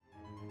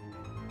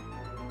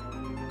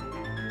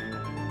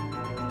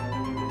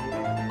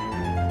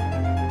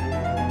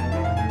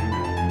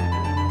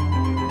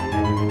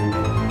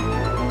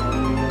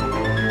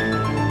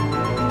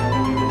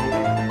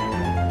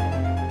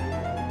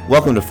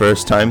Welcome to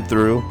First Time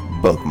Through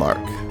Bookmark.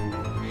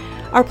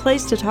 Our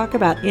place to talk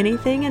about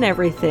anything and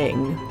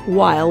everything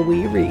while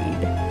we read.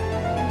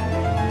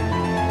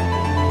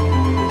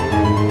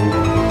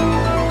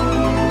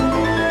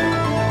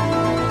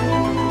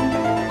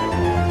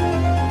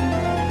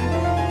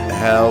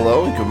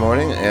 Hello, good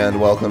morning, and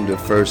welcome to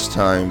First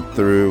Time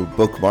Through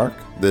Bookmark.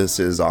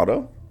 This is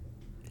Otto.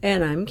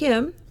 And I'm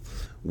Kim.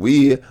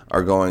 We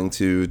are going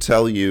to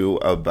tell you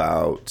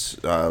about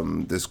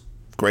this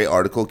great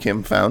article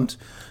Kim found.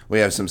 We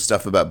have some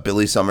stuff about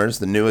Billy Summers,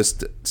 the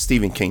newest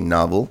Stephen King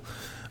novel.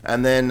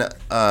 And then,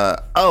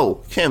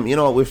 Kim, you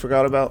know what we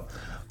forgot about?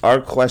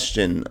 Our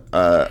question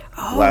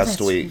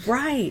last week.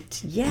 Right,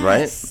 yes.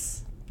 Right?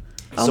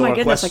 Oh, so my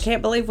goodness, I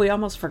can't believe we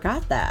almost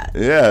forgot that.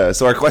 Yeah,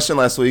 so our question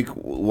last week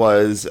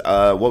was,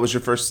 what was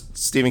your first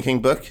Stephen King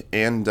book,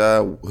 and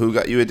who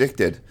got you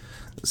addicted?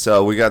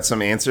 So we got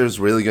some answers,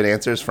 really good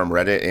answers from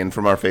Reddit and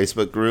from our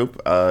Facebook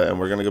group, and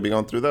we're going to be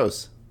going through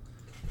those.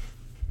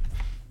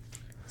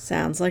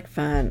 Sounds like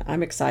fun.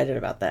 I'm excited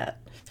about that.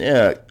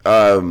 Yeah.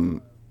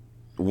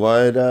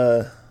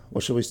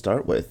 What should we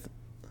start with?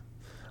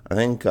 I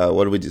think,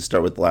 what did we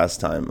start with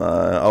last time?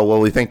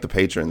 We thanked the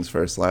patrons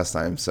first last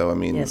time. So, I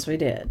mean... Yes, we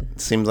did.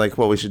 It seems like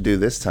what we should do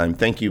this time.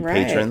 Thank you,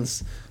 right.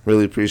 Patrons.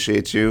 Really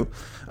appreciate you.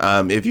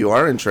 If you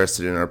are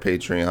interested in our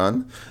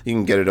Patreon, you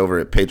can get it over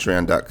at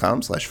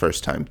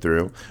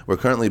patreon.com/firsttimethrough. We're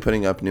currently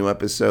putting up new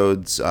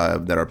episodes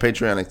that are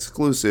Patreon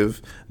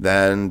exclusive,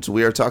 and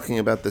we are talking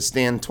about the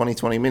Stand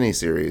 2020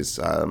 miniseries,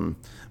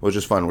 which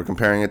is fun. We're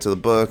comparing it to the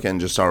book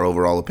and just our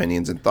overall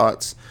opinions and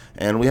thoughts,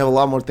 and we have a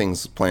lot more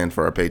things planned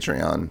for our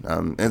Patreon.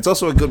 And it's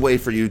also a good way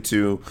for you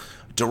to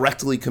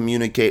directly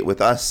communicate with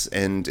us,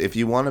 and if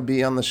you want to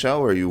be on the show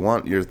or you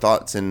want your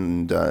thoughts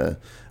and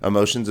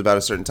emotions about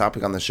a certain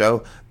topic on the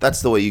show,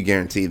 that's the way you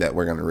guarantee that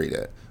we're going to read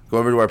it. Go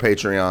over to our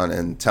Patreon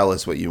and tell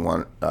us what you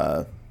want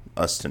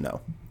us to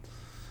know.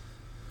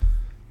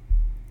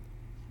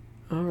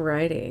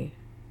 Alrighty.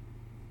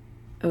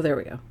 Oh, there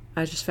we go.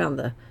 I just found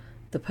the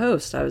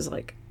post. I was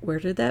like, where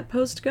did that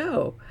post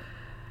go?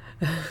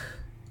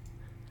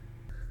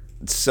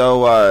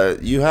 So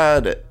you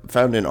had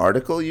found an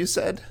article, you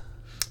said?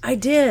 I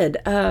did.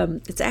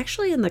 It's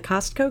actually in the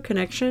Costco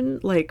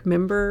Connection,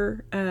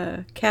 member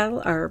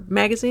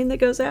magazine that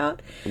goes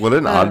out. What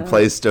an odd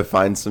place to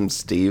find some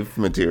Steve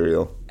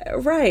material.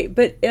 Right,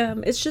 but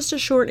it's just a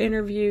short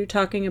interview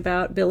talking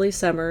about Billy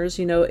Summers.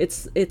 You know,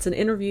 it's an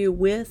interview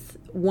with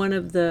one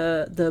of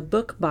the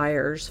book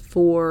buyers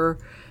for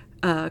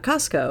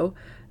Costco,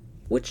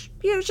 which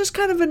is just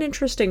kind of an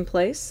interesting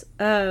place.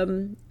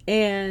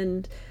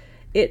 And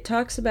it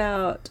talks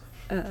about.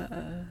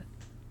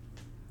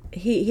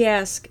 He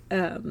asked,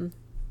 how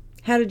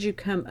did you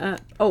come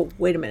up? Oh,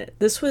 wait a minute.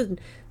 This was,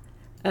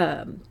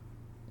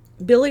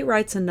 Billy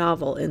writes a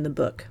novel in the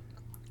book,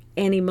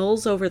 and he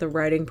mulls over the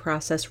writing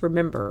process,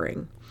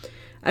 remembering.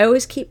 I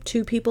always keep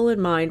two people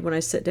in mind when I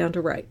sit down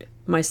to write,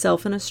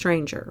 myself and a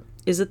stranger.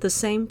 Is it the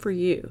same for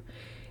you?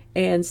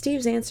 And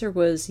Steve's answer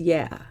was,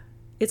 yeah,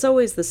 it's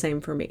always the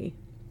same for me.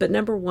 But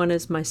number one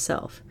is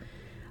myself.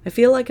 I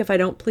feel like if I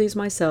don't please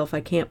myself, I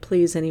can't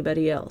please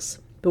anybody else.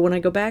 But when I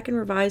go back and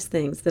revise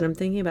things, then I'm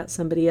thinking about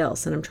somebody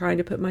else, and I'm trying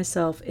to put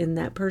myself in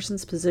that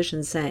person's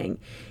position saying,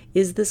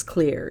 is this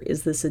clear?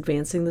 Is this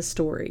advancing the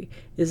story?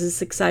 Is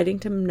this exciting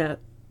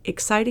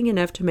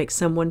enough to make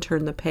someone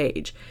turn the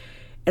page?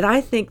 And I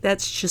think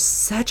that's just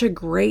such a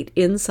great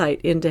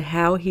insight into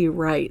how he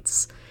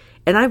writes.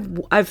 And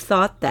I've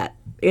thought that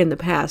in the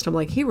past. I'm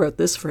like, he wrote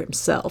this for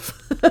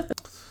himself.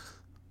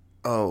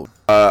 All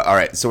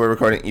right. So we're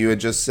recording. You had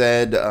just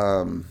said...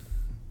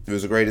 It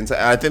was a great insight.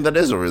 I think that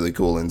is a really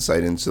cool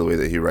insight into the way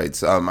that he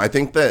writes. I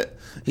think that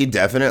he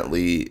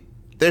definitely...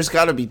 There's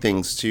got to be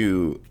things,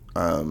 too...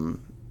 and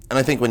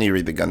I think when you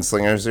read the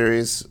Gunslinger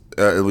series...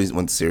 at least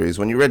one series...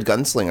 When you read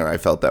Gunslinger, I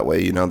felt that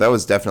way. You know, that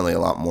was definitely a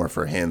lot more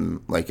for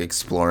him,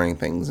 exploring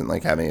things and,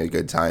 having a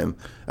good time.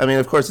 I mean,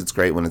 of course, it's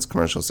great when it's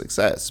commercial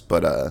success,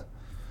 but...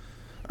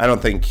 I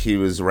don't think he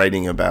was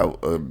writing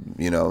about,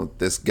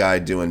 this guy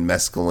doing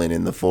mescaline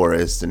in the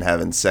forest and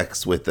having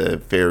sex with a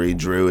fairy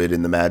druid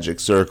in the magic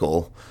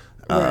circle.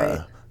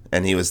 Right.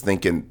 And he was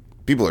thinking,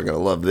 people are going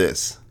to love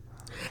this.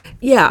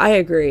 Yeah, I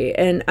agree.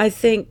 And I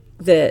think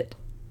that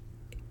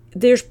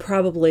there's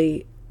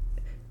probably,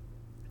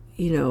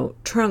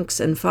 trunks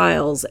and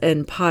files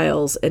and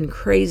piles and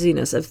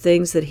craziness of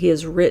things that he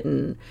has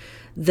written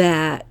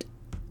that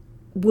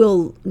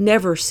will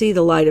never see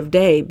the light of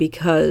day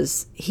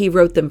because he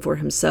wrote them for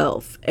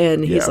himself,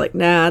 and he's like,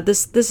 nah,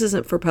 this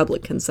isn't for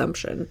public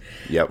consumption.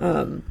 Yep.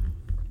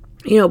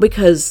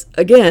 Because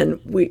again,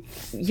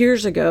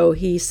 years ago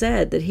he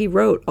said that he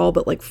wrote all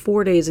but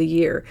 4 days a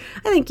year.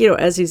 I think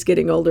as he's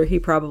getting older, he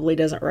probably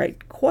doesn't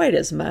write quite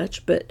as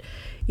much, but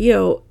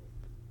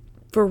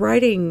for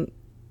writing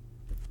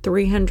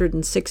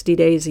 360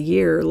 days a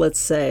year, let's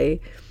say,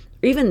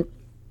 or even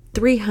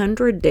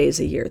 300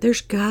 days a year,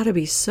 there's got to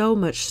be so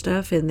much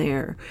stuff in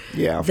there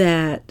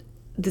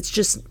that's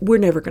just we're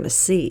never going to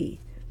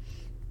see.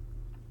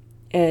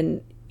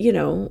 And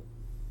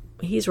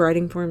he's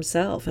writing for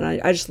himself, and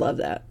I just love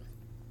that.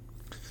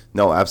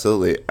 No,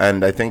 absolutely.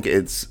 And I think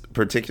it's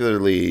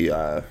particularly,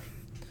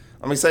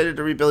 I'm excited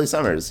to read Billy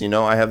Summers. You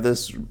know, I have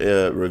this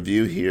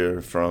review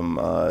here from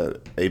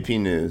AP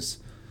News.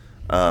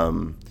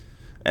 And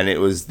it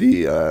was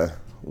the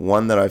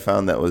one that I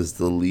found that was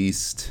the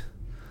least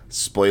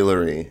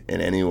spoilery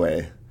in any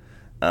way.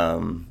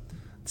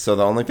 So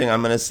the only thing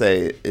I'm going to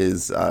say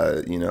is,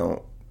 you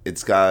know,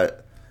 it's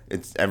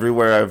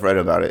everywhere I've read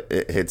about it,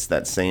 it hits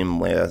that same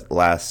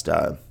last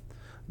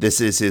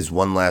this is his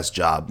one last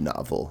job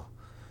novel.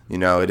 You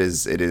know, it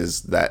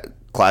is that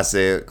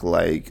classic,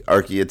 like,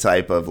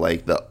 archetype of,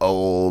 like, the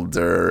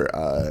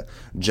older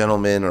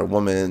gentleman or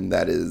woman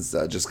that is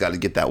just got to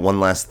get that one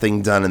last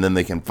thing done, and then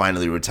they can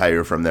finally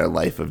retire from their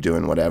life of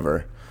doing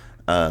whatever.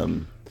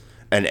 And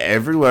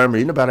everywhere I'm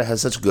reading about it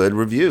has such good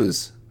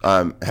reviews.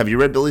 Have you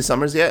read Billy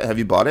Summers yet? Have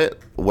you bought it?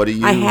 What do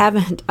you? I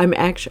haven't. I'm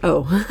actually.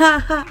 Oh,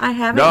 I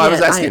haven't. No, yet. I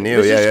was asking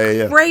you.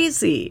 Yeah.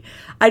 Crazy.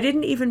 I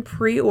didn't even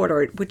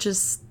pre-order it, which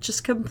is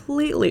just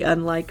completely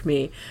unlike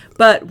me.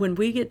 But when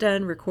we get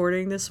done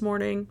recording this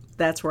morning,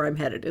 that's where I'm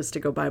headed, is to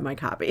go buy my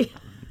copy.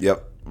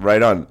 Yep.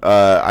 Right on.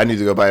 I need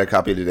to go buy a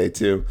copy today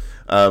too.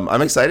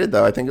 I'm excited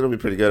though. I think it'll be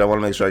pretty good. I want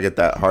to make sure I get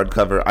that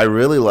hardcover. I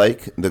really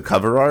like the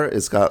cover art.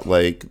 It's got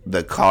like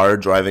the car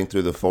driving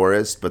through the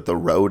forest, but the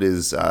road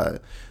is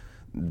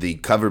the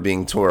cover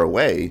being tore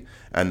away,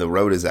 and the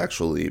road is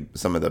actually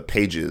some of the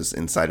pages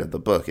inside of the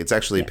book. It's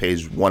actually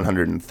page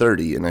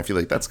 130, and I feel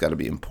like that's got to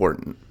be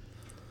important.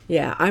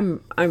 Yeah,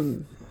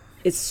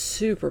 it's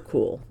super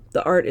cool.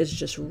 The art is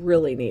just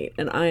really neat,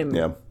 and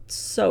I'm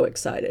so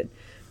excited.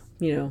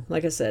 You know,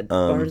 like I said,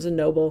 Barnes &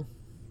 Noble,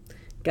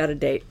 got a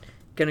date.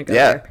 Gonna go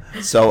there.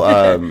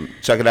 So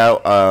check it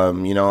out.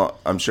 You know,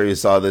 I'm sure you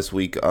saw this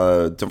week.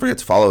 Don't forget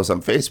to follow us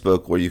on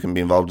Facebook, where you can be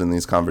involved in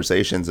these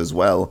conversations as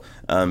well.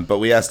 But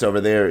we asked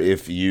over there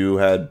if you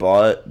had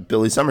bought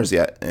Billy Summers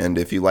yet, and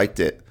if you liked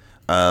it,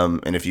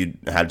 and if you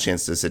had a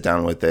chance to sit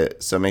down with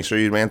it. So make sure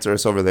you answer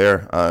us over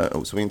there,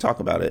 so we can talk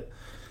about it.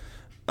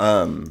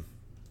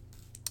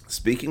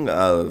 Speaking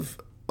of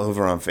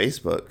over on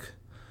Facebook,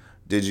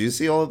 did you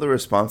see all of the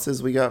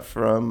responses we got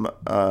from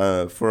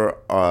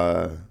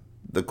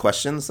the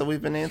questions that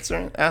we've been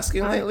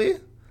asking lately?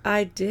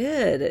 I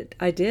did.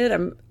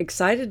 I'm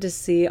excited to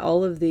see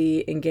all of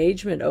the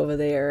engagement over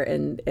there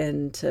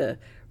and to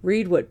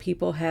read what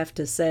people have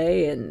to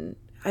say. And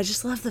I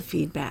just love the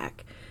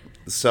feedback.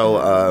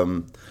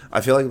 So I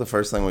feel like the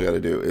first thing we got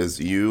to do is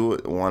you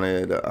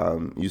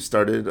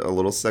started a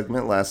little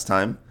segment last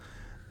time,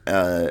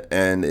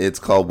 and it's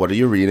called "What Are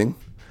You Reading?"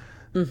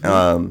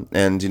 Mm-hmm.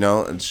 And, you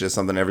know, it's just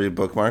something every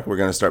bookmark we're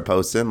going to start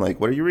posting,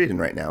 like, what are you reading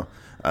right now?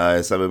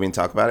 So we can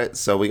talk about it.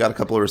 So we got a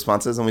couple of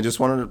responses, and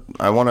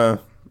I want to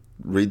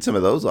read some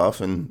of those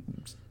off and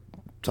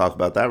talk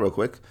about that real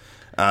quick.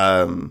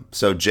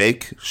 So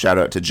Jake, shout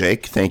out to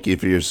Jake. Thank you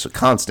for your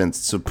constant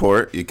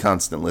support, you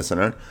constant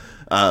listener.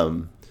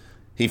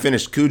 He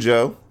finished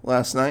Cujo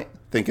last night,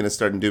 thinking of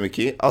starting Doom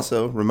McKee.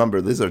 Also,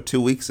 remember, these are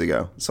 2 weeks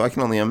ago, so I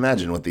can only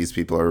imagine what these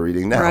people are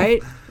reading now.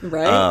 Right.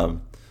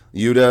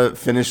 Yuta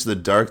finished the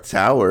Dark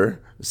Tower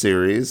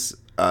series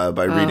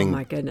by reading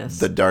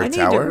The Dark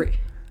Tower.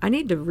 I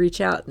need to reach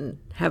out and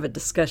have a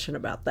discussion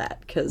about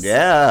that, because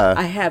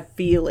I have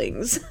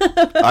feelings.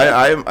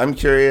 I'm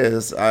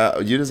curious.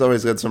 Yuta's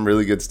always got some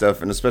really good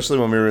stuff, and especially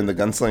when we were in the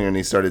Gunslinger and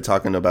he started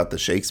talking about the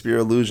Shakespeare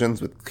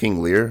allusions with King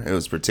Lear, it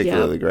was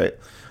particularly great.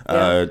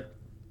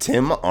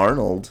 Tim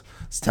Arnold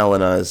is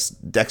telling us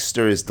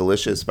Dexter is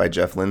Delicious by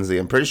Jeff Lindsay.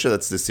 I'm pretty sure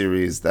that's the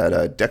series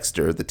that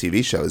Dexter, the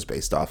TV show, is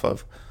based off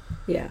of.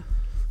 Yeah.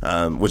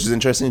 Which is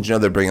interesting. Did you know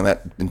they're bringing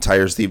that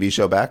entire TV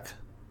show back?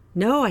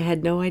 No, I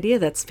had no idea.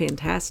 That's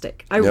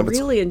fantastic. I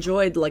really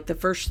enjoyed like the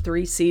first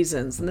 3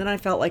 seasons, and then I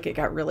felt like it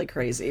got really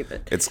crazy.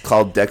 But it's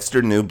called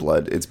Dexter New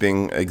Blood. It's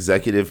being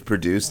executive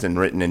produced and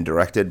written and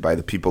directed by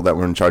the people that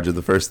were in charge of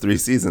the first 3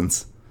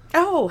 seasons.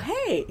 Oh,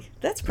 hey,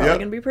 that's probably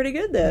going to be pretty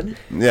good then.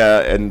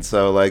 Yeah, and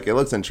so like it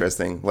looks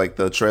interesting. Like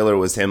the trailer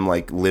was him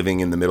like living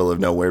in the middle of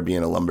nowhere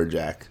being a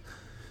lumberjack.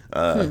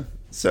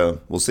 So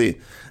we'll see.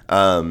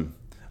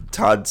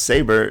 Todd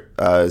Saber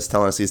is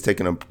telling us he's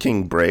taking a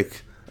King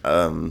break,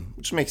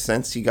 which makes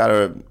sense. You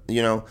gotta,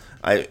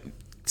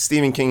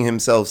 Stephen King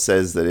himself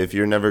says that if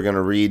you're never going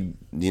to read,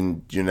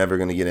 you're never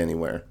going to get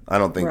anywhere. I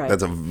don't think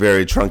that's a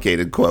very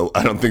truncated quote.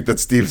 I don't think that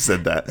Steve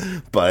said that,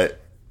 but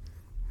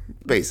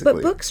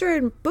basically. But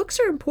books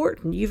are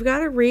important. You've got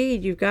to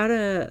read. You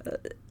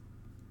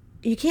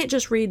can't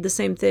just read the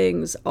same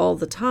things all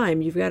the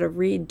time. You've got to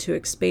read to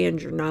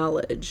expand your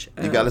knowledge.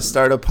 You got to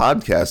start a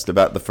podcast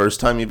about the first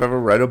time you've ever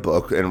read a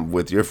book, and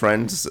with your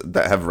friends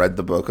that have read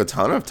the book a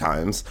ton of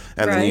times.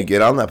 And then you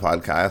get on that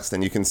podcast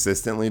and you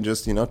consistently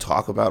just,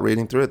 talk about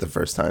reading through it the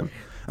first time.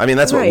 I mean,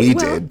 that's what we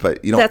did,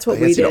 but you don't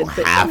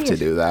have to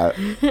do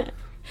that.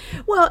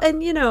 Well, and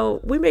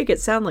we make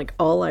it sound like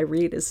all I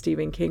read is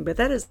Stephen King, but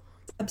that is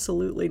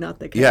absolutely not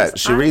the case. Yeah,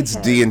 she reads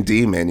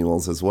D&D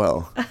manuals as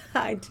well.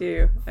 I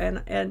do.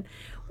 And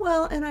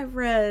I've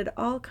read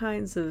all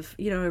kinds of,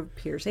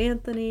 Piers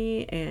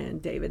Anthony and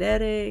David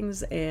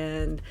Eddings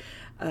and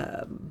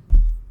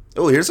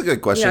Oh, here's a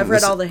good question. Yeah, I've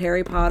read all the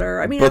Harry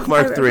Potter. I mean,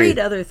 Bookmark I 3. read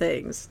other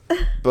things.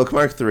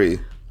 Bookmark 3.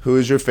 Who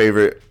is your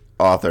favorite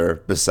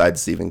author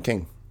besides Stephen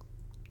King?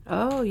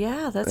 Oh,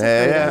 yeah, that's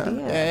a great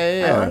idea.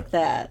 Yeah. I like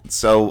that.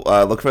 So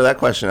look for that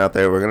question out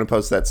there. We're going to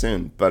post that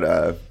soon.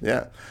 But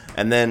yeah.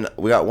 And then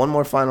we got one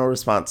more final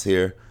response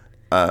here.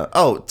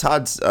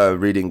 Todd's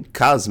reading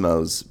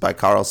Cosmos by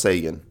Carl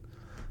Sagan.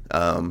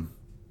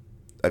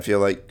 I feel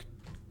like,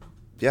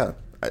 yeah,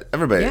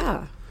 everybody.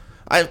 Yeah.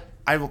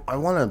 I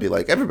want to be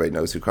like, everybody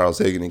knows who Carl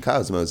Sagan and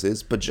Cosmos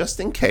is, but just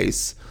in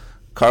case,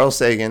 Carl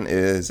Sagan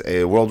is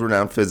a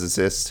world-renowned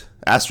physicist,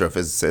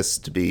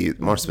 astrophysicist to be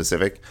more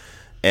specific,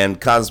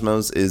 and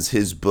Cosmos is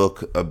his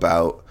book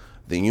about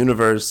the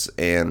universe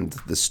and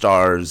the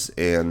stars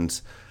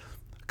and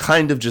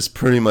kind of just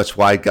pretty much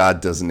why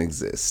God doesn't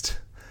exist.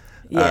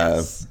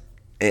 Yes.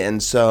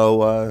 And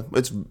so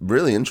it's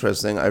really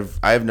interesting.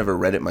 I've never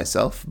read it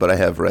myself, but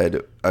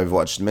I've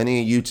watched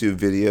many YouTube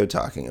video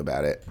talking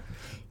about it.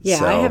 Yeah,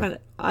 So,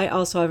 I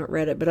also haven't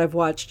read it, but I've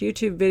watched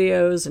YouTube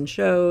videos and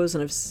shows,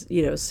 and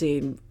I've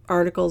seen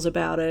articles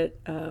about it.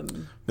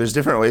 there's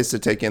different ways to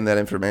take in that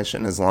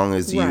information as long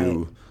as you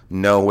Right.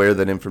 know where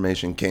that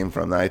information came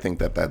from. I think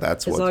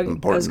that's what's I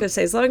important. was going to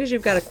say, as long as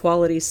you've got a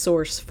quality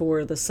source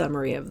for the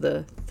summary of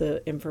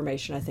the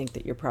information, I think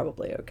that you're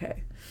probably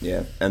okay.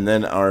 Yeah. And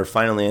then our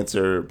final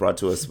answer, brought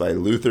to us by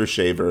Luther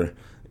Shaver,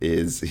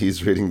 is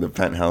he's reading the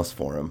Penthouse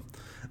Forum.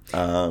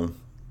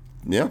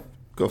 Yeah,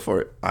 go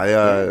for it.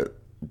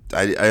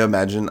 I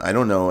imagine, I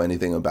don't know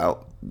anything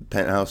about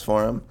Penthouse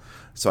Forum,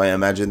 so I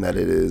imagine that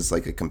it is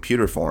like a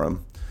computer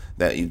forum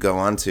that you go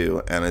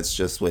onto, and it's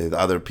just with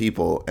other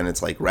people, and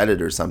it's like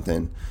Reddit or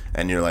something,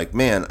 and you're like,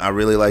 man, I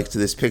really liked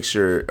this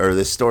picture or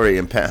this story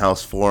in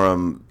Penthouse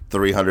Forum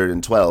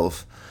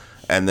 312,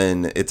 and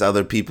then it's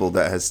other people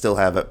that still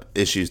have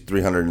issues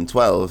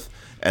 312,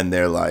 and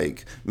they're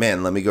like,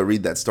 man, let me go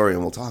read that story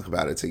and we'll talk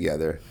about it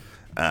together.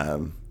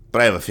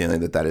 But I have a feeling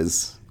that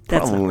is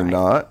That's probably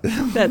not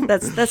not.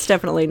 That's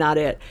definitely not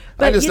it.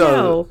 But I just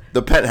know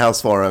the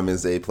Penthouse Forum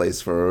is a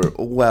place for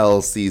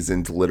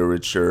well-seasoned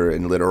literature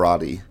and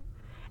literati.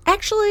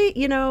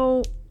 actually,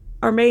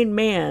 our main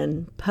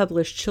man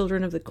published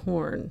Children of the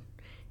Corn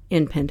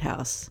in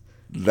Penthouse.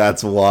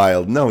 That's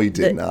wild. No, he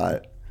did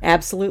not.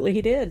 Absolutely,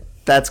 he did.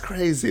 That's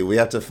crazy. We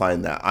have to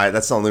find that.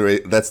 That's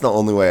the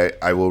only way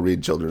I will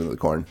read Children of the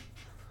Corn.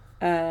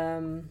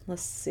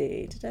 Let's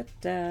see.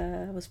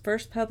 It was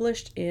first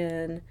published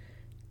in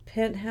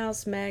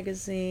Penthouse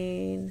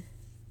magazine.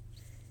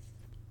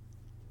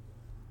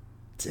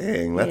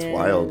 Dang, that's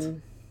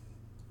wild.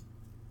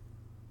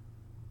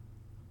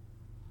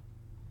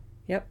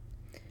 Yep.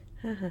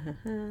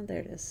 There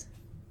it is.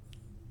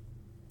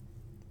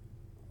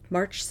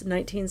 March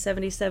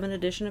 1977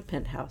 edition of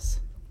Penthouse.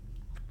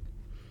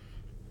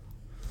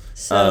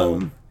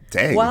 So,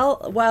 Dang.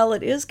 while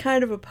it is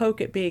kind of a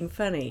poke at being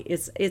funny,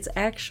 it's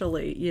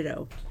actually,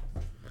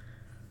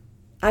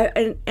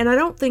 I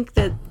don't think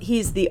that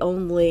he's the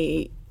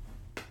only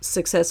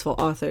successful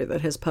author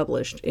that has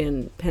published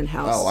in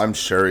Penthouse. Oh, I'm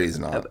sure he's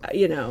not.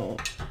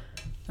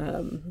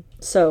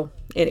 So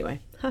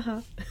anyway,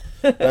 haha.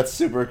 That's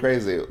super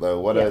crazy though.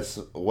 What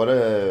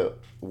a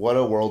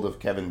world of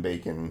Kevin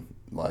Bacon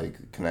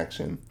like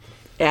connection.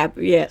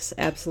 Yes,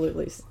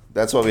 absolutely.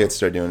 That's what we had to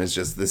start doing, is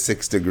just the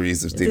 6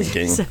 degrees of Stephen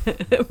King.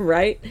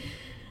 Right?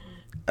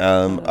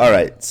 All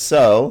right.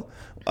 So,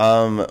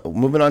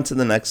 moving on to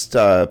the next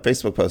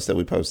Facebook post that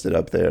we posted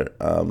up there.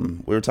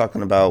 We were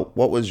talking about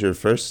what was your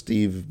first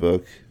Steve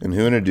book and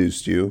who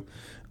introduced you.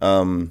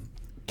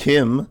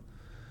 Kim,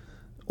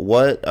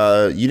 what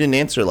you didn't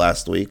answer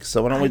last week,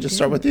 so why don't we just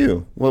start with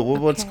you?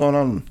 What's going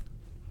on?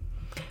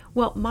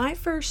 Well, my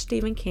first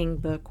Stephen King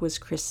book was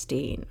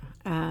Christine.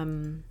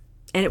 And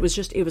it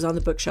was on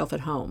the bookshelf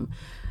at home.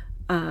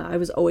 I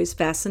was always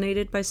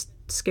fascinated by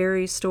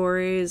scary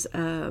stories.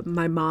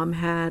 My mom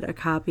had a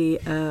copy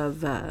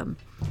of the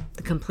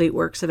complete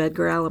works of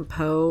Edgar Allan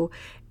Poe,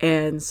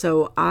 and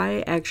so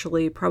I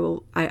actually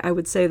I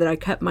would say that I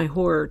cut my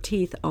horror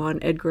teeth on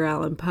Edgar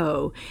Allan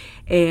Poe,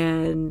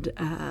 and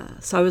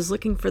so I was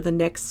looking for the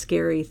next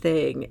scary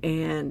thing,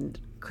 and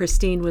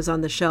Christine was on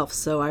the shelf,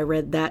 so I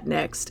read that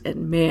next,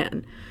 and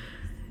man,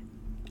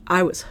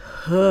 I was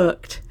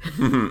hooked.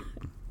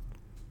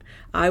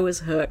 I was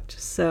hooked.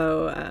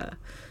 So,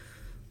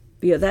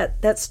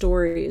 that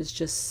story is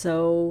just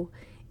so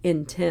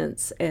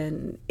intense,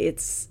 and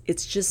it's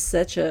just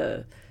such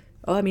a,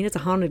 it's a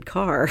haunted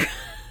car.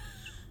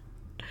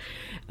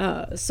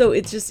 So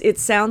it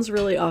sounds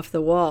really off the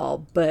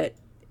wall, but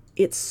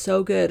it's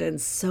so good and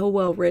so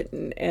well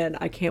written, and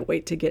I can't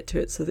wait to get to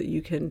it so that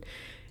you can,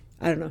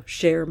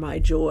 share my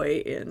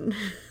joy in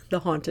the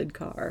haunted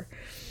car.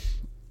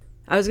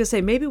 I was going to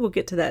say, maybe we'll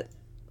get to that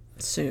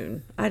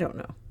soon. I don't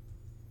know.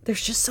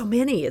 There's just so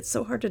many. It's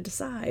so hard to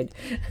decide.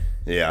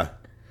 Yeah.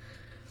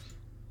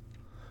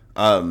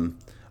 I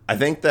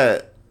think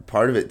that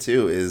part of it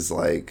too is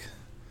like,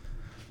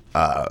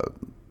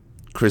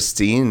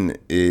 Christine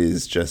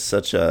is just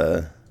such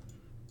a,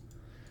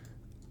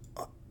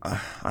 I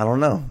don't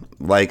know,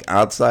 like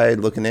outside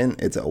looking in,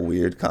 it's a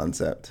weird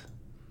concept.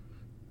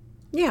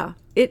 Yeah,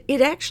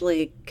 it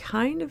actually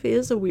kind of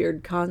is a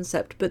weird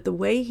concept, but the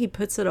way he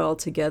puts it all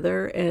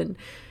together and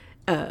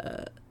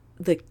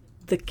the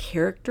the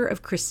character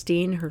of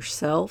Christine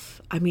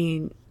herself, I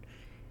mean,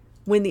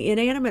 when the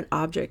inanimate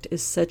object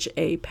is such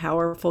a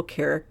powerful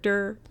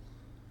character,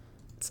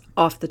 it's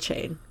off the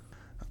chain.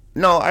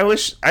 No, I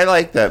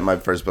like that my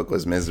first book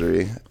was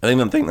Misery. I think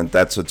the thing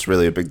that's what's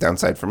really a big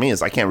downside for me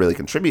is I can't really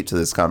contribute to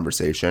this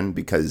conversation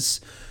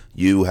because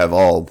you have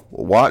all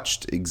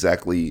watched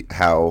exactly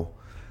how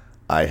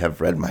I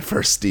have read my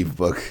first Steve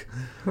book.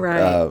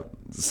 Right.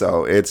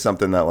 So it's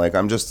something that like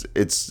I'm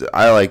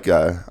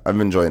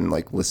enjoying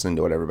like listening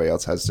to what everybody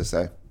else has to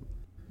say.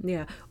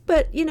 Yeah.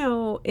 But,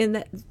 in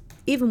that,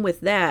 even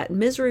with that,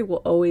 Misery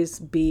will always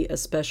be a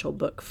special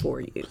book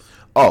for you.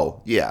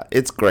 Oh, yeah,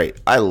 it's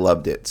great. I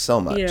loved it so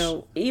much.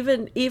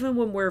 Even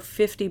when we're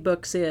 50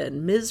 books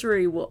in,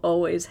 Misery will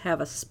always have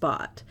a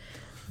spot,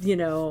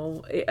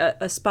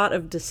 a spot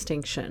of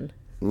distinction.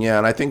 Yeah,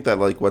 and I think that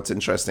like what's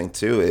interesting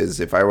too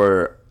is if I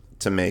were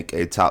to make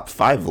a top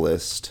 5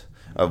 list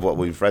of what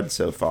we've read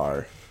so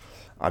far,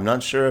 I'm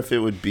not sure if it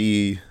would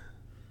be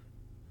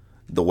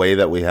the way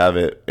that we have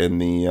it in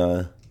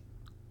the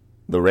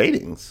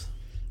ratings.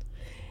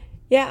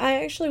 Yeah,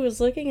 I actually was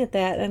looking at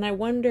that and I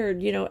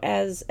wondered,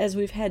 as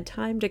we've had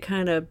time to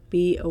kind of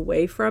be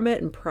away from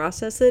it and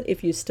process it,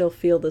 if you still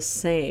feel the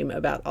same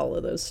about all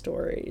of those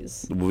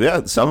stories. Well,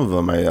 yeah, some of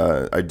them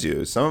I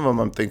do. Some of them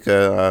I'm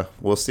thinking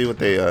we'll see what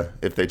they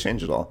if they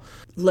change at all.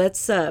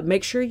 Let's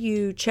make sure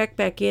you check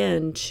back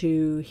in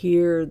to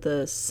hear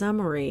the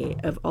summary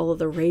of all of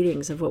the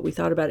ratings of what we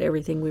thought about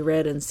everything we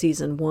read in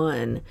season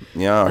 1.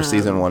 Yeah, our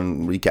season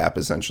 1 recap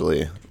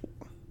essentially,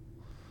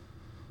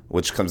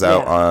 which comes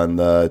out on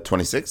the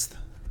 26th.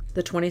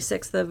 The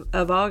 26th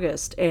of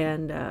August.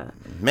 And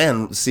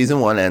man, season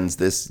 1 ends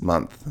this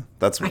month.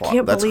 That's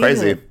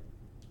crazy.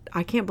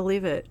 I can't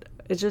believe it.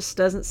 It just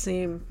doesn't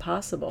seem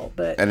possible.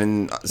 But and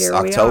in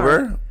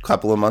October, a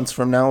couple of months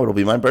from now, it'll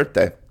be my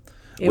birthday.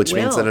 Which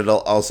means that it'll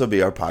also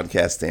be our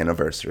podcast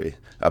anniversary.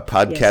 A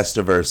podcast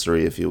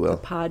anniversary, if you will.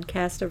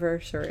 Podcast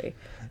anniversary.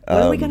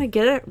 What are we gonna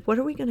get? What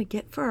are we gonna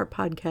get for our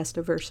podcast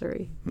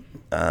anniversary?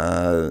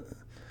 I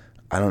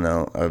don't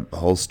know. A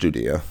whole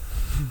studio,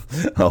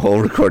 a whole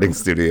recording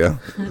studio.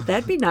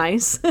 That'd be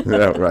nice.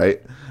 Yeah, right.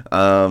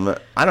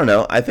 I don't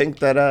know. I think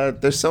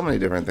that there's so many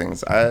different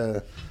things.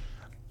 I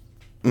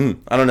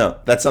don't know.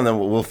 That's something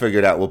we'll figure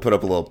it out. We'll put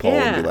up a little poll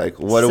and be like,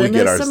 what do we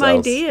get ourselves? Some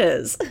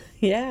ideas.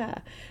 Yeah.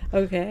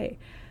 Okay.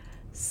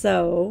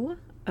 So,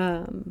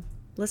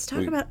 let's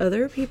talk about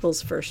other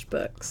people's first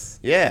books.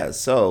 Yeah.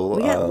 So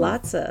we got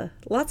lots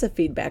of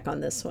feedback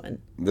on this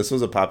one. This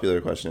was a popular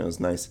question. It was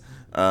nice.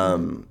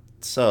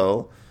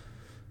 So,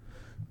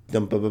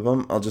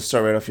 I'll just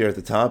start right off here at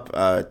the top.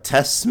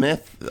 Tess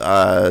Smith,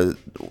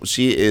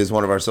 she is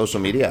one of our social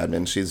media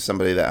admins. She's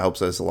somebody that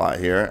helps us a lot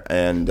here.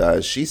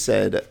 And she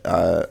said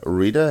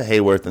Rita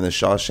Hayworth and the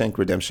Shawshank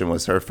Redemption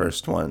was her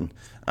first one.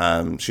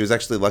 She was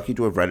actually lucky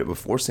to have read it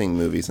before seeing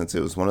the movie since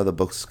it was one of the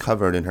books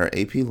covered in her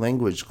AP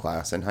language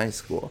class in high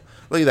school.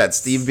 Look at that,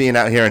 Steve being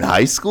out here in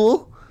high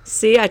school.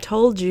 See, I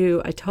told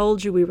you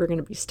we were going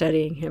to be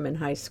studying him in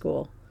high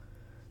school.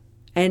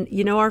 And,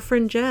 our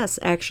friend Jess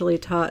actually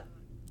taught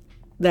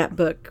that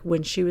book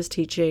when she was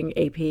teaching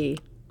AP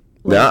language.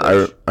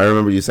 Yeah, I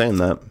remember you saying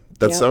that.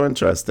 That's so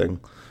interesting.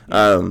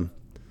 Do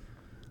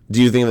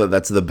you think that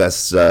that's the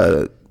best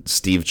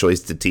Steve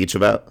choice to teach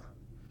about?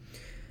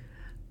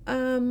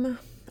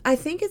 I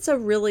think it's a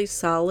really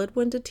solid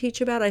one to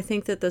teach about. I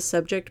think that the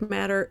subject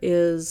matter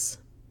is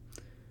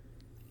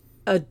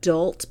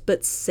adult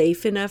but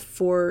safe enough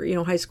for,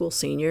 high school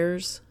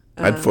seniors.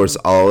 I'd force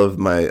all of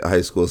my high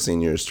school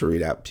seniors to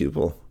read Apt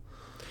Pupil.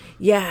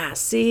 Yeah,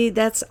 see,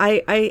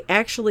 I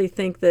actually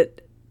think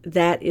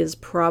that is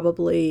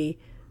probably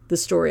the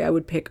story I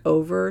would pick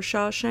over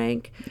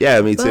Shawshank. Yeah,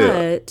 me too.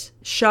 But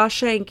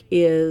Shawshank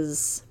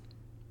is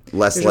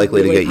less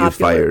likely to get you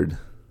fired.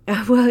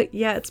 Well,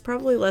 yeah, it's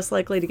probably less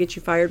likely to get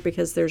you fired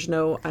because there's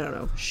no,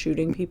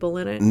 shooting people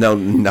in it. No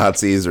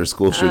Nazis or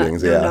school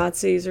shootings, no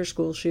Nazis or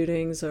school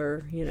shootings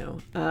or,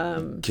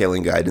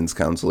 killing guidance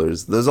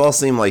counselors. Those all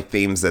seem like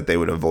themes that they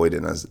would avoid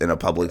in a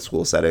public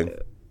school setting.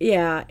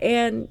 Yeah,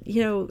 and,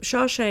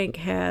 Shawshank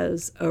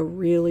has a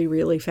really,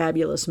 really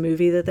fabulous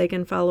movie that they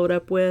can follow it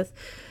up with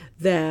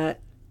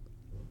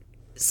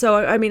So,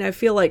 I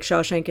feel like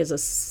Shawshank is a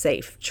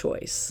safe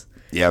choice.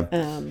 Yeah.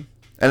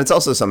 And it's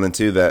also something,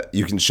 too, that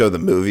you can show the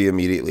movie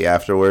immediately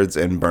afterwards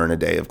and burn a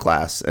day of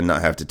class and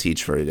not have to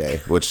teach for a day,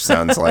 which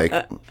sounds like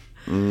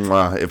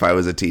if I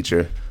was a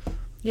teacher.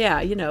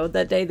 Yeah,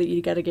 that day that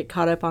you got to get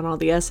caught up on all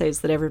the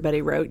essays that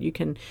everybody wrote, you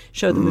can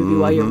show the movie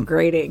while you're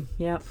grading.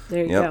 Yep,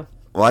 there you go.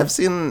 Well,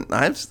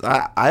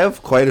 I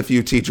have quite a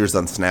few teachers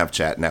on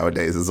Snapchat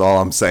nowadays, is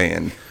all I'm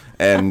saying.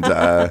 And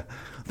the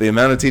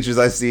amount of teachers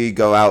I see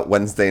go out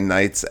Wednesday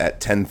nights at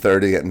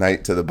 10:30 at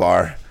night to the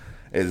bar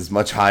is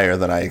much higher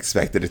than I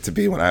expected it to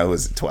be when I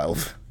was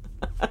 12.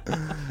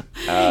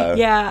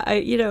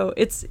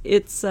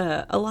 It's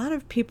a lot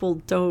of people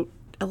don't,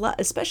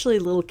 especially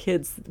little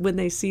kids, when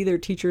they see their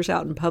teachers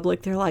out in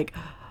public, they're like,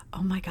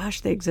 Oh my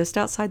gosh, they exist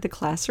outside the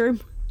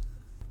classroom?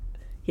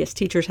 Yes,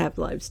 teachers have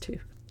lives too.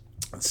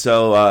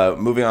 So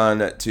moving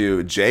on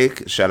to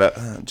Jake. Shout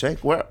out,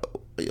 Jake. Where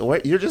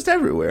you're just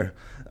everywhere.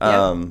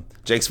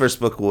 Jake's first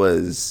book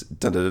was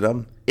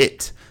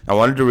It. I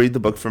wanted to read the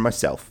book for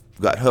myself.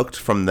 Got hooked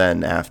from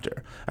then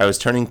after. I was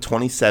turning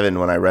 27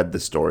 when I read the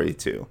story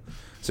too.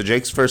 So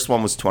Jake's first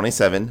one was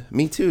 27.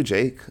 Me too,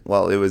 Jake.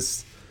 Well, I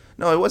was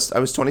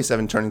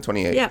 27 turning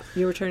 28. Yeah,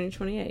 you were turning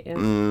 28. Yeah.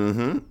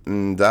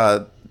 And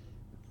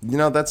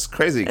that's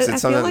crazy. I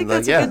feel like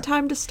that's a good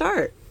time to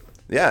start.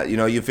 Yeah,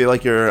 you feel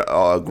like you're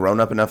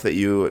grown up enough that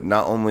you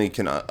not only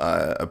can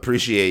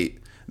appreciate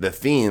the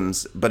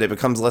themes, but it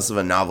becomes less of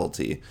a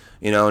novelty.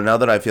 Now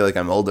that I feel like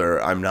I'm older,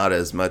 I'm not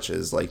as much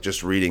as like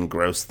just reading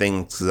gross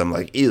things because I'm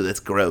like, ew, that's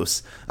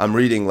gross. I'm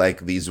reading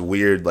like these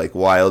weird, like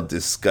wild,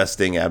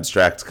 disgusting,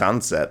 abstract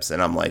concepts,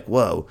 and I'm like,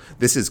 whoa,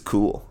 this is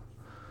cool.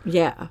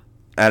 Yeah.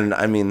 And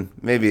I mean,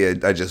 maybe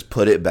I just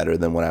put it better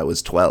than when I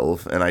was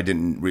 12, and I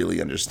didn't really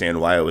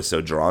understand why I was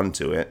so drawn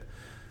to it.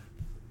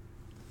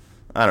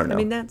 I don't know. I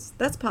mean,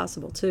 that's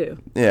possible too.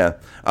 Yeah.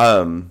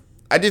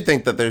 I do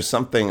think that there's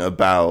something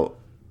about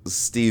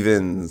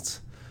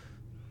there's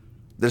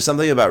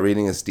something about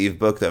reading a Steve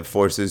book that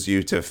forces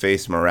you to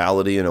face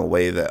morality in a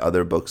way that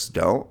other books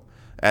don't.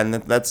 And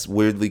that's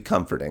weirdly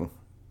comforting.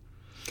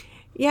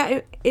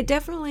 Yeah, it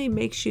definitely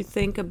makes you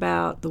think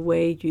about the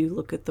way you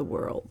look at the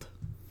world.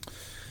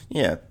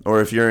 Yeah,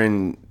 or if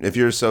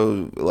you're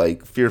so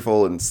like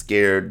fearful and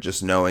scared,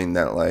 just knowing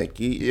that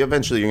like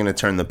eventually you're going to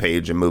turn the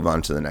page and move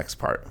on to the next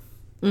part.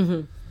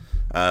 Mm-hmm.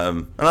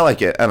 And I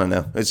like it. I don't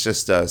know. It's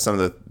just some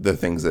of the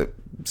things that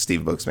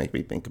Steve books make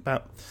me think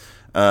about.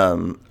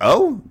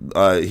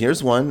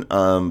 Here's one.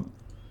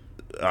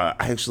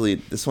 Actually,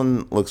 this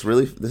one looks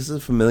this is a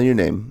familiar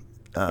name.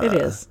 It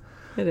is.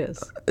 It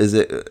is. Is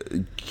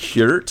it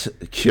Kurt?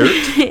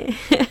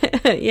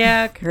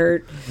 Yeah,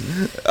 Kurt.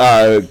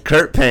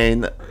 Kurt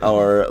Payne,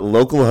 our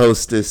local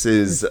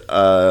hostess's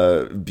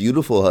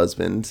beautiful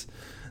husband,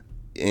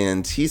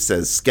 and he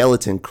says,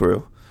 Skeleton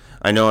Crew.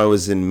 I know I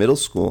was in middle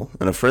school,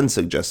 and a friend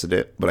suggested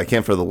it, but I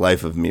can't for the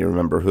life of me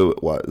remember who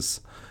it was.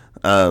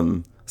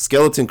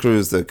 Skeleton Crew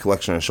is the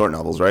collection of short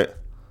novels, right?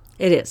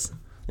 It is.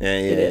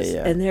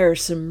 Yeah. And there are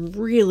some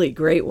really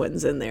great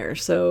ones in there.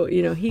 So,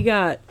 he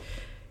got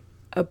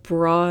a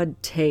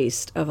broad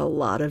taste of a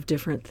lot of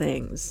different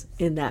things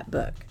in that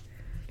book.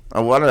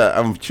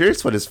 I'm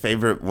curious what his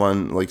favorite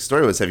one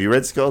story was. Have you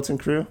read Skeleton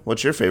Crew?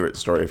 What's your favorite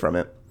story from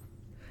it?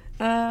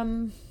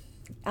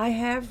 I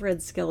have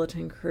read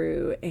Skeleton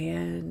Crew,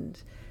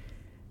 and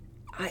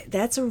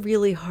that's a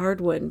really hard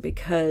one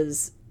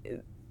because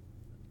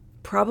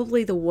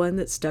probably the one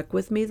that stuck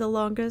with me the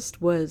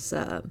longest was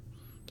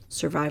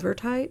Survivor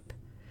Type.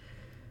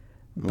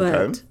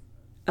 But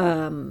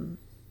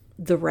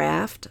The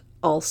Raft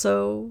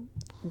also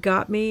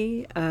got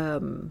me,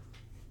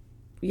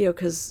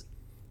 because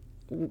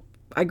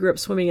I grew up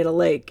swimming in a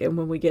lake, and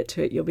when we get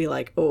to it, you'll be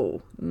like,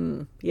 oh,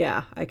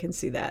 yeah, I can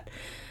see that.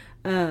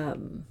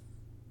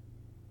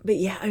 But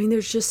yeah, I mean,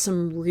 there's just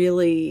some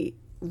really,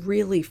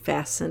 really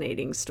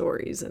fascinating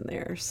stories in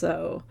there.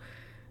 So,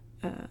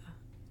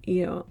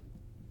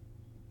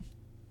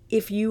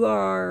 if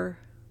you're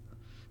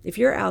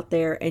out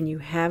there and you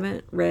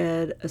haven't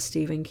read a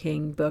Stephen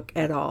King book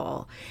at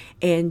all,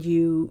 and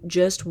you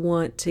just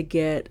want to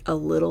get a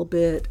little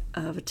bit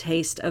of a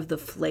taste of the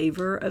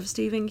flavor of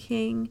Stephen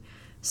King,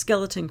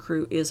 Skeleton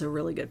Crew is a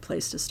really good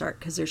place to start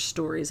because there's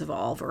stories of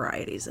all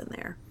varieties in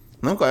there.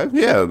 Okay,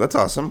 yeah, that's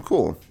awesome.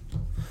 Cool.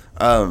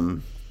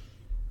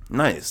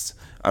 Nice.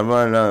 We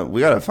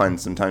gotta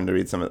find some time to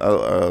read some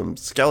of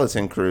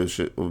Skeleton Crew.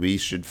 We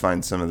should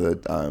find some of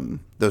the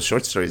those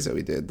short stories that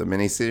we did, the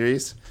mini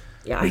series.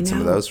 Yeah, read I know.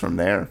 Some of those from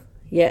there.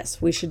 Yes,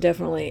 we should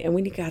definitely, and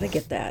we gotta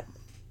get that.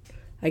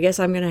 I guess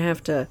I'm gonna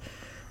have to.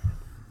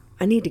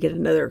 I need to get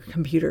another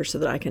computer so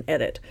that I can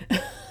edit.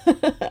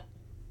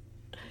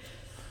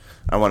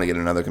 I want to get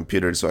another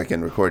computer so I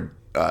can record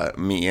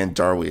me and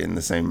Darby in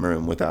the same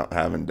room without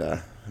having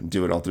to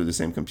do it all through the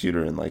same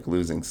computer and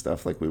losing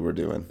stuff like we were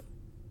doing.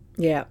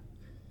 Yeah.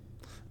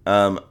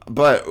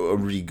 But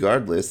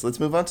regardless, let's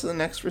move on to the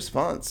next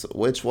response,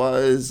 which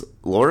was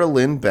Laura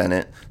Lynn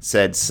Bennett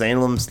said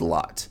Salem's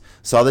Lot.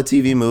 Saw the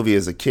TV movie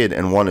as a kid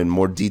and wanted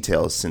more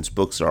details since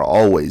books are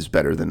always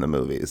better than the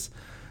movies.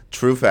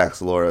 True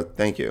facts, Laura.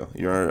 Thank you.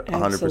 You're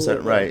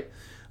 100% right.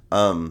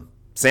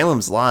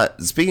 Salem's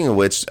Lot, speaking of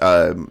which,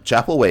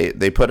 Chapel Wait,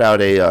 they put out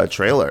a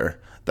trailer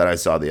that I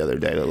saw the other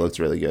day that looked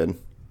really good.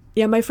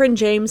 Yeah, my friend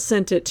James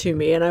sent it to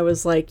me, and I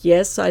was like,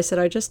 yes. I said,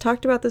 I just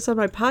talked about this on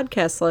my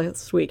podcast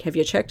last week. Have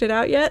you checked it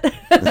out yet?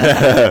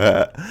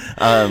 Yeah,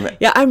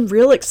 I'm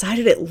real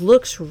excited. It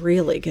looks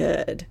really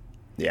good.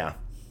 Yeah.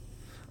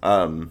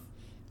 And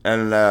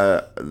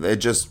it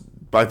just,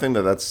 I think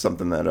that's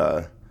something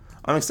that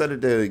I'm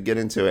excited to get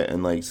into it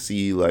and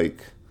see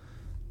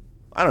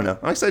I don't know.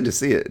 I'm excited to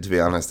see it, to be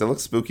honest. It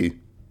looks spooky.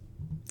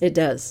 It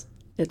does.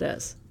 It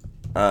does.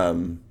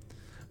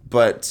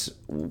 But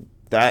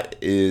that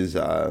is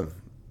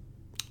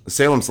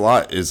Salem's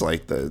Lot is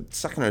like the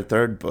second or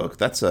third book.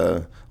 That's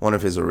one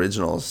of his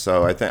originals.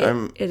 So I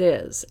think It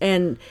is.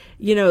 And,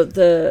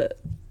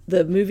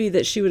 the movie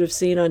that she would have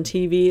seen on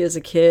TV as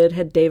a kid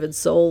had David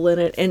Soul in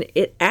it. And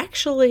it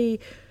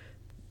actually,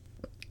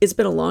 it's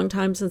been a long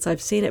time since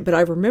I've seen it, but I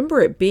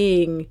remember it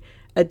being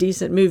a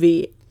decent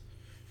movie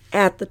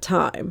at the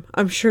time.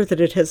 I'm sure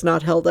that it has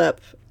not held up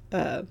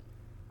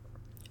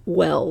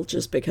well,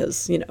 just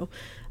because,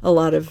 a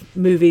lot of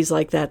movies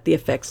like that, the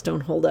effects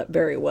don't hold up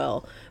very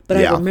well. But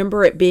I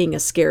remember it being a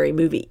scary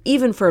movie.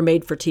 Even for a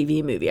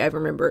made-for-TV movie, I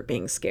remember it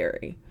being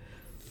scary.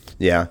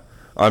 Yeah.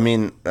 I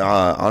mean,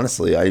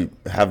 honestly, I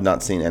have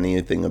not seen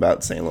anything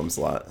about Salem's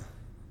Lot.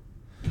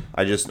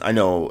 I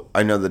know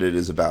that it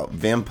is about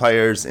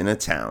vampires in a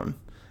town,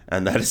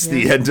 and that is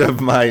the end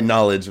of my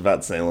knowledge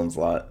about Salem's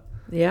Lot.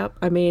 Yep.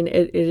 I mean,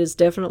 it is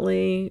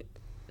definitely,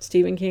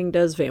 Stephen King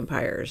does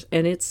vampires,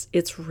 and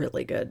it's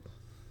really good.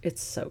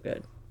 It's so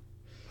good.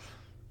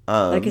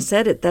 Like I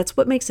said, that's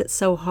what makes it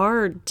so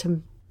hard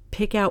to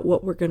pick out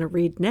what we're going to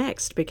read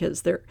next,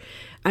 because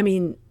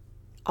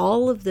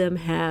all of them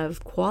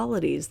have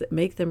qualities that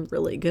make them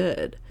really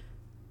good.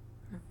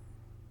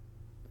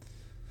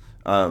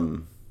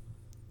 And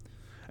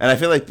I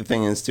feel like the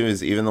thing is too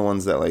is even the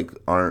ones that like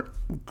aren't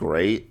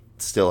great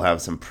still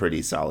have some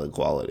pretty solid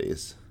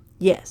qualities.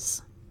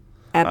 Yes,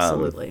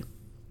 absolutely.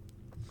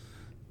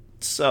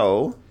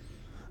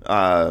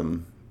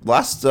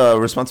 Last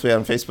response we had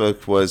on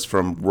Facebook was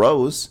from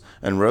Rose,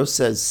 and Rose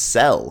says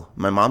Cell.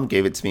 My mom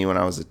gave it to me when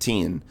I was a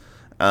teen.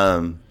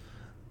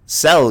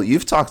 Cell,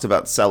 you've talked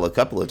about Cell a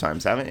couple of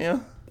times, haven't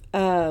you?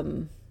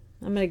 I'm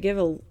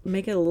gonna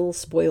make it a little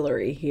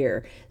spoilery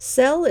here.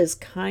 Cell is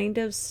kind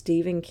of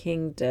Stephen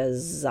King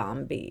does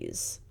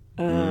zombies.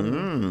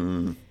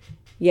 Yeah,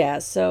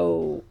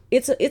 so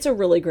it's a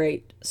really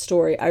great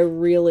story. I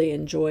really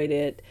enjoyed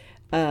it.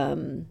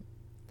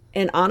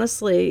 And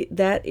honestly,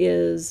 that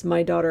is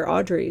my daughter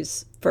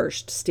Audrey's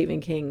first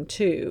Stephen King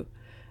too.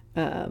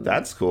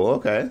 That's cool.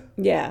 Okay.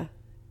 Yeah.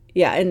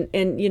 Yeah, and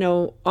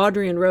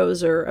Audrey and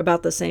Rose are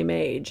about the same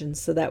age, and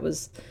so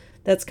that's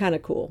kind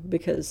of cool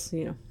because,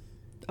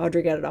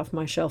 Audrey got it off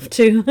my shelf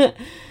too.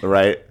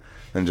 Right.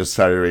 And just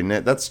started reading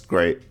it. That's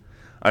great.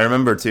 I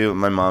remember too,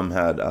 my mom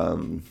had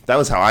that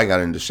was how I got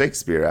into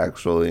Shakespeare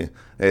actually.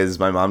 Is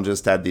my mom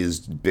just had these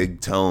big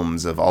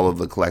tomes of all of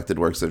the collected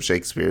works of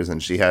Shakespeare's,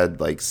 and she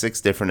had like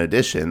 6 different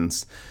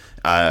editions.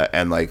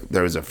 And like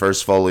there was a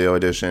first folio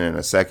edition and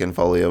a second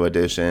folio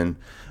edition.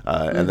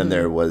 And then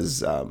there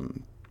was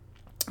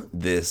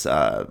this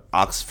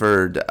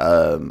Oxford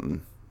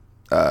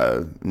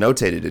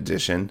notated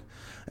edition.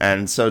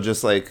 And so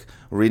just like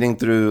reading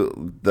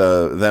through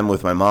them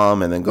with my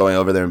mom and then going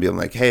over there and being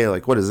like, hey,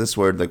 like, what is this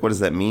word? Like, what does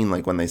that mean?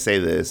 Like when they say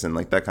this and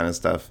like that kind of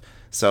stuff.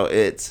 So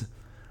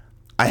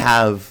I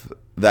have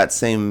that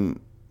same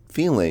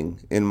feeling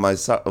in my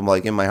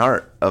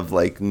heart of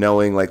like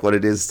knowing like what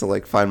it is to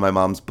like find my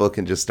mom's book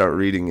and just start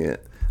reading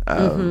it.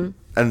 And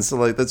so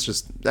like, that's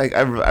just, I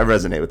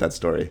resonate with that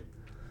story.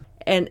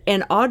 And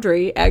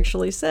Audrey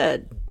actually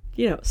said,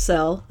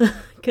 Cell,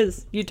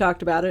 because you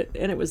talked about it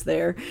and it was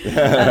there.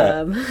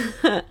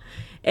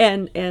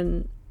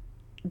 And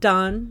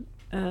Don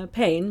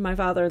Payne, my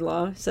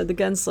father-in-law, said The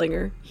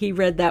Gunslinger. He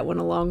read that one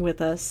along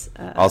with us.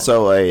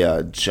 Also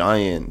a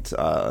giant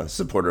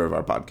supporter of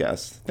our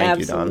podcast. Thank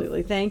you, Don.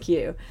 Absolutely. Thank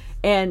you.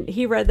 And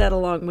he read that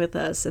along with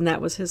us, and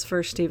that was his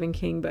first Stephen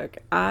King book.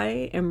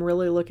 I am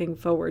really looking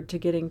forward to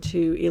getting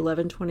to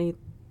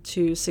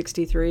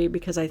 11/22/63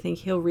 because I think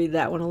he'll read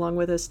that one along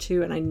with us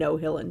too, and I know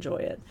he'll enjoy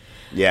it.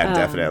 Yeah,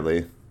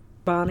 definitely.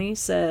 Bonnie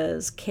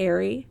says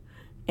Carrie,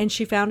 and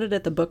she found it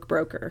at the Book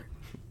Broker.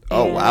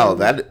 Oh, wow.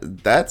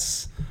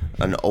 That's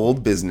an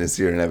old business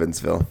here in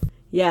Evansville.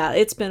 Yeah,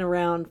 it's been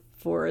around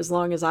for as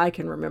long as I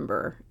can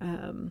remember.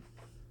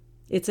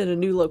 It's in a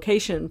new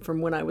location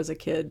from when I was a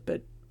kid,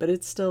 but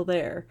it's still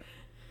there.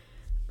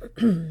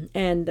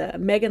 And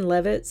Megan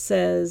Levitt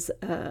says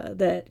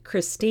that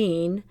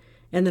Christine,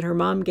 and that her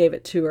mom gave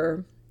it to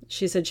her.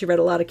 She said she read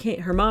a lot of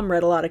King. Her mom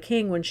read a lot of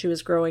King when she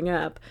was growing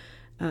up,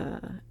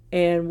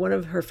 and one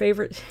of her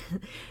favorite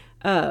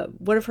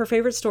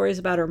stories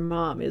about her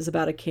mom is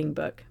about a King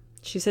book.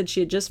 She said she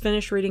had just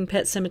finished reading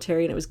Pet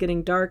Sematary and it was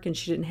getting dark and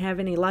she didn't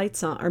have any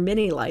lights on, or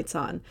many lights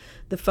on.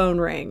 The phone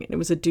rang and it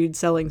was a dude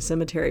selling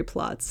cemetery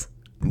plots.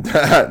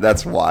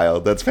 That's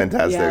wild. That's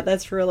fantastic. Yeah,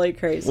 that's really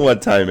crazy.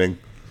 What timing.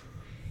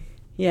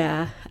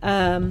 Yeah.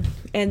 And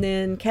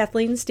then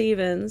Kathleen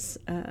Stevens,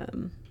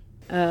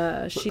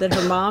 she said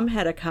her mom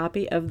had a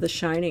copy of The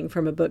Shining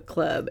from a book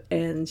club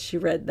and she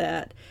read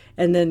that.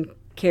 And then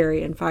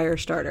Carrie and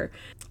Firestarter.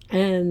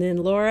 And then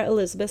Laura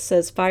Elizabeth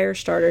says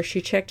Firestarter. She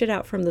checked it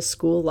out from the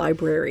school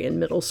library in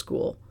middle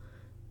school.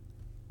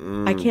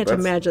 I can't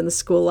imagine the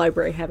school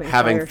library having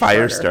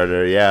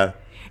Firestarter. Yeah.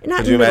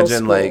 Not could you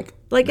imagine school.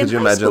 could you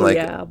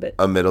imagine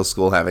a middle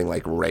school having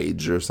like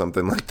Rage or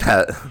something like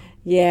that?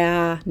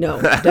 Yeah,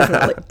 no,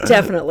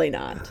 definitely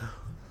not.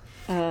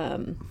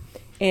 And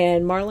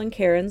Marlon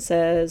Karen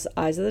says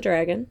Eyes of the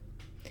Dragon.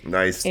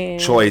 Nice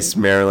choice,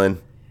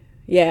 Marilyn.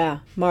 Yeah.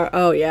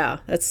 Oh, yeah.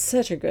 That's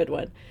such a good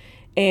one.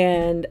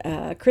 And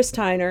Chris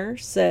Tyner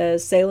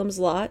says Salem's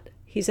Lot.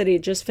 He said he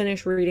had just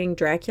finished reading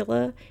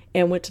Dracula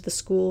and went to the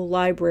school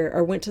library,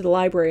 or went to the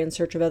library in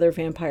search of other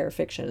vampire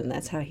fiction, and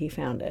that's how he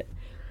found it.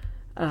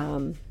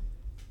 And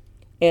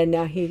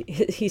now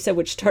he said,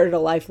 which started a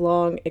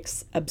lifelong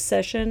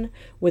obsession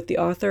with the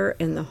author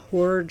and the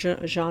horror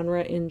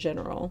genre in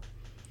general.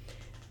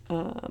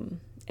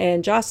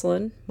 And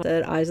Jocelyn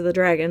said Eyes of the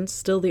Dragon,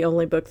 still the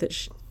only book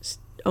that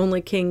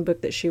only King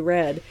book that she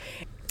read.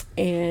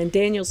 And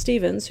Daniel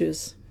Stevens,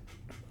 who's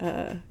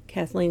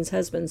Kathleen's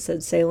husband,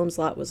 said Salem's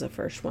Lot was the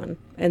first one,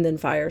 and then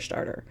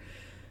Firestarter.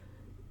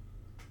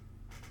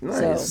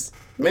 Nice. So,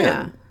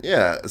 Man,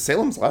 yeah,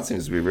 Salem's Lot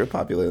seems to be real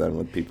popular then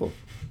with people.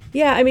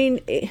 Yeah, I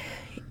mean,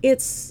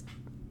 it's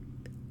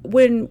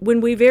when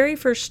we very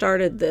first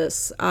started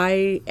this,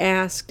 I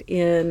asked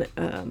in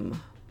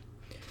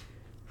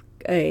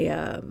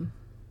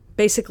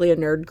basically a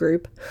nerd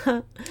group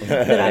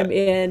that I'm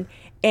in,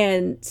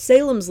 and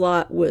Salem's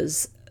Lot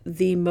was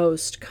the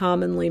most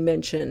commonly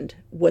mentioned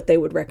what they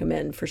would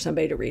recommend for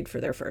somebody to read for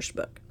their first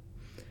book.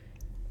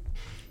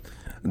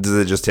 Does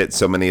it just hit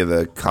so many of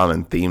the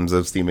common themes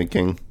of Stephen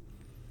King?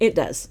 It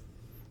does.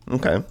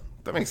 Okay,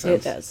 that makes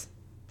sense. It does.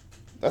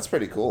 That's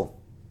pretty cool.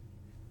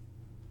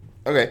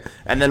 Okay,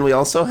 and then we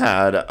also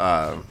had,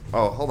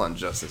 hold on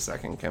just a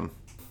second, Kim.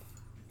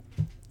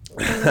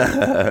 All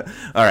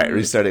right,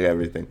 restarting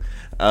everything.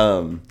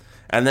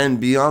 And then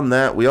beyond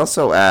that, we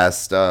also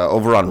asked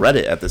over on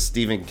Reddit at the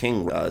Stephen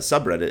King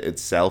subreddit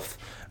itself.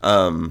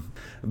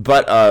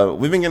 But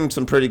we've been getting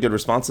some pretty good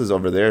responses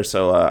over there,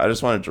 so I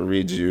just wanted to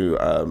read you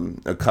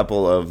a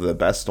couple of the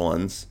best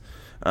ones.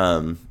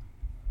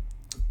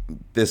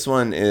 This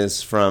one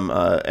is from,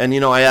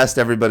 and I asked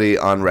everybody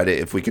on Reddit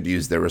if we could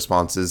use their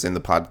responses in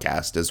the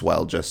podcast as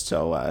well, just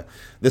so.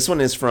 This one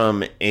is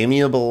from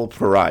Amiable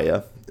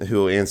Pariah,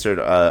 who answered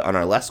on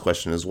our last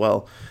question as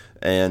well.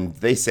 And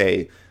they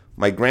say,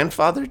 my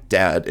grandfather,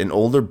 dad, and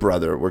older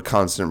brother were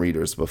constant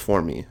readers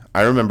before me.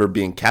 I remember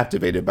being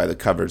captivated by the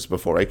covers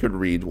before I could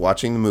read,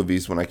 watching the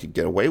movies when I could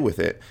get away with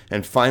it,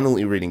 and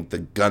finally reading The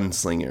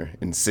Gunslinger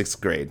in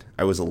 6th grade.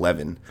 I was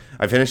 11.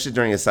 I finished it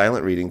during a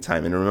silent reading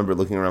time and remember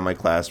looking around my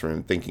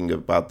classroom, thinking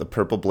about the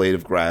purple blade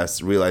of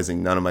grass,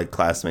 realizing none of my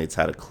classmates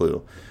had a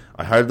clue.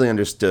 I hardly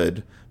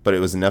understood, but it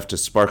was enough to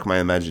spark my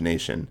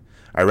imagination.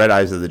 I read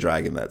Eyes of the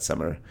Dragon that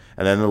summer,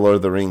 and then The Lord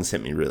of the Rings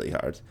hit me really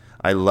hard.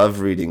 I love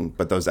reading,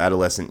 but those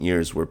adolescent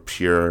years were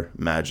pure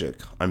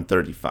magic. I'm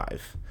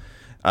 35.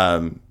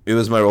 It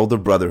was my older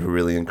brother who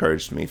really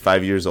encouraged me,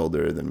 5 years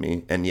older than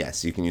me. And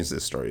yes, you can use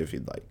this story if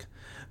you'd like.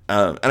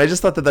 And I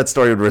just thought that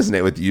story would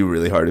resonate with you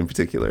really hard in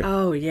particular.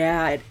 Oh,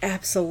 yeah, it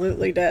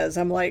absolutely does.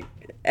 I'm like,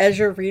 as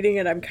you're reading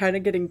it, I'm kind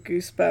of getting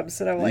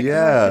goosebumps. And I'm like,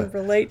 yeah. I can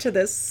relate to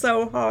this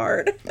so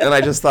hard. And I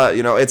just thought,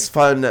 it's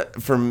fun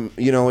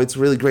it's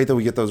really great that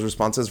we get those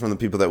responses from the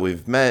people that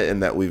we've met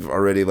and that we've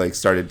already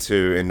started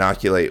to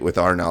inoculate with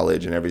our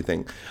knowledge and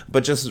everything.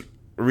 But just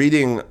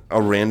reading a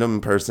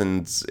random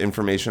person's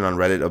information on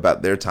Reddit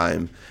about their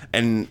time,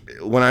 and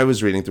when I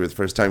was reading through it the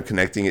first time,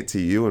 connecting it to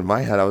you in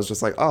my head, I was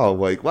just like, oh,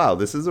 wow,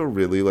 this is a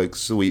really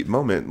sweet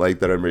moment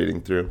that I'm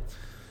reading through.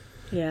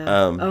 Yeah.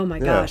 Oh my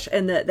gosh.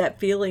 And that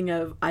feeling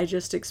of I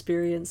just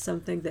experienced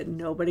something that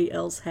nobody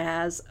else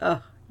has.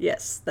 Oh,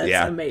 yes,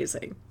 that's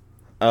amazing.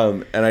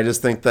 And I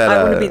just think that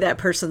I want to be that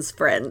person's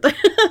friend.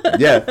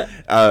 Yeah.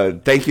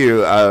 Thank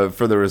you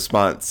for the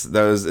response.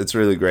 It's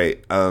really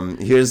great.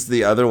 Here's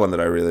the other one that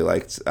I really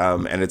liked,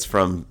 and it's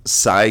from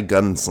Psy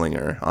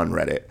Gunslinger on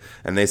Reddit.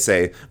 And they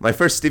say, my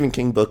first Stephen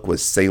King book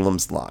was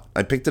Salem's Lot.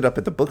 I picked it up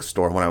at the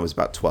bookstore when I was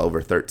about 12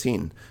 or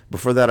 13.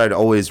 Before that, I'd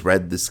always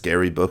read the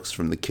scary books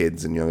from the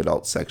kids and young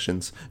adult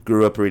sections,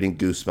 grew up reading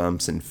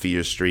Goosebumps and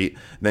Fear Street,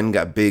 then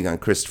got big on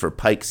Christopher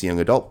Pike's young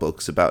adult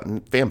books about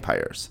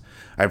vampires.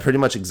 I pretty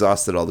much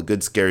exhausted all the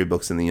good scary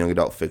books in the young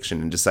adult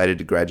fiction and decided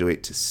to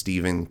graduate to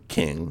Stephen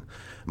King.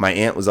 My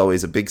aunt was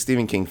always a big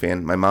Stephen King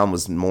fan. My mom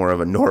was more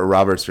of a Nora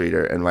Roberts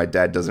reader, and my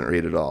dad doesn't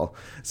read at all.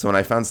 So when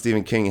I found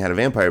Stephen King had a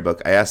vampire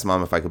book, I asked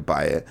Mom if I could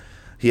buy it.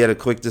 He had a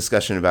quick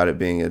discussion about it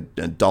being an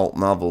adult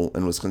novel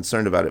and was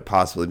concerned about it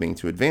possibly being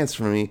too advanced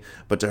for me,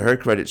 but to her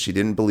credit, she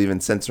didn't believe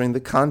in censoring the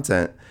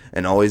content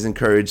and always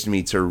encouraged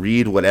me to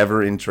read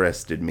whatever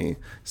interested me.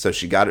 So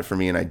she got it for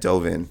me and I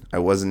dove in. It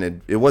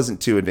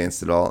wasn't too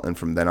advanced at all, and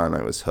from then on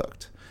I was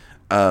hooked.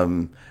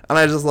 And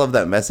I just love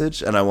that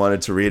message, and I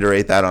wanted to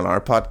reiterate that on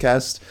our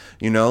podcast.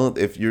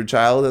 If your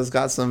child has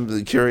got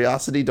some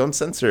curiosity, don't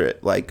censor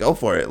it. Go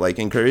for it.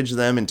 Encourage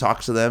them and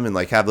talk to them and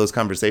have those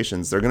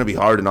conversations. They're going to be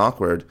hard and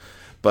awkward,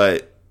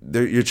 but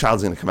your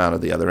child's going to come out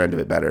of the other end of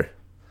it better.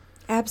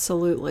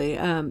 Absolutely.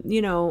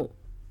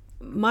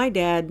 My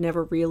dad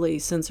never really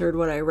censored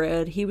what I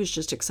read. He was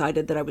just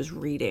excited that I was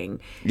reading.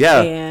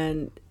 Yeah.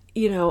 And,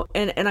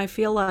 and I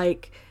feel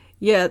like,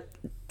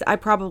 I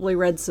probably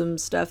read some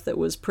stuff that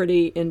was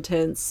pretty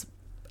intense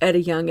at a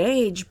young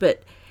age,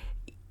 but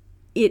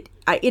it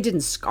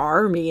didn't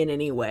scar me in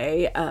any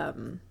way.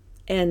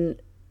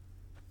 And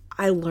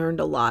I learned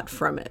a lot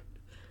from it.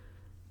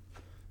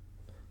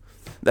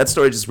 that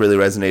story just really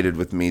resonated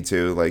with me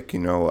too. Like,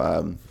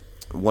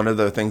 one of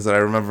the things that I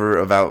remember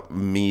about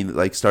me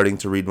like starting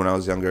to read when I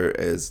was younger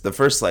is the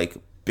first like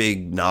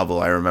big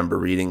novel I remember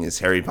reading is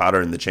Harry Potter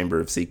and the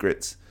Chamber of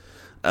Secrets,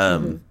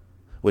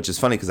 which is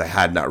funny because I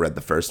had not read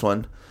the first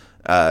one.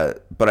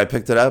 But I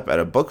picked it up at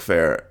a book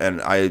fair,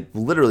 and I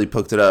literally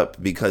picked it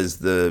up because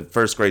the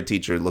first grade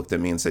teacher looked at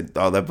me and said,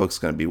 "Oh, that book's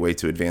going to be way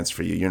too advanced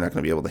for you. You're not going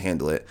to be able to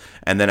handle it."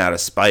 And then out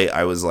of spite,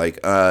 I was like,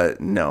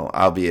 "No,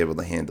 I'll be able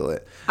to handle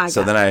it."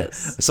 So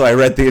I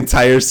read the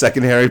entire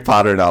second Harry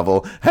Potter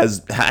novel.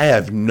 I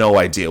have no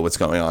idea what's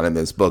going on in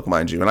this book,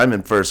 mind you, and I'm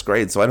in first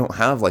grade, so I don't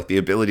have like the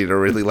ability to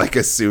really like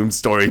assume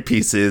story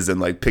pieces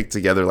and like pick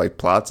together like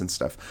plots and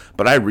stuff.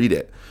 But I read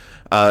it,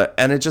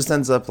 and it just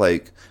ends up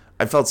like.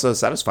 I felt so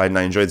satisfied and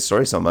I enjoyed the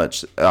story so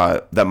much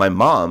that my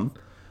mom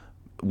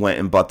went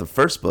and bought the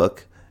first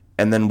book,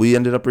 and then we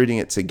ended up reading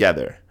it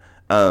together.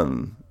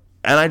 And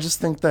I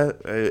just think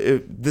that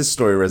this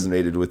story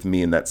resonated with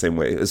me in that same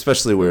way,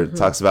 especially where it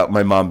talks about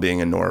my mom being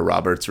a Nora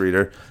Roberts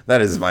reader.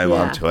 That is my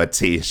mom to a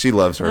T. She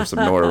loves her some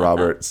Nora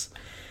Roberts.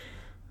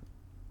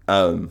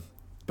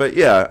 But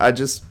yeah, I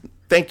just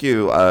thank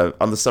you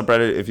on the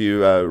subreddit if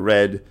you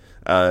read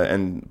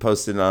and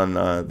posted on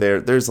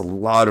there. There's a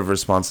lot of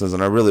responses,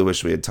 and I really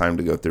wish we had time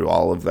to go through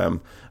all of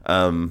them.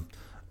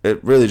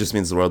 It really just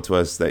means the world to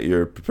us that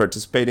you're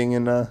participating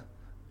in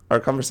our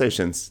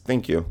conversations.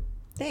 Thank you.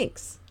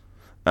 Thanks.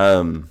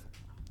 I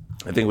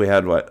think we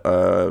had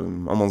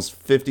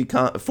almost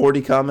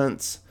 40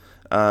 comments,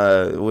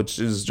 which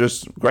is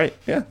just great.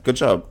 Yeah, good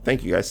job.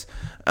 Thank you guys.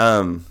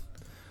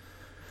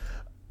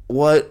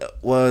 What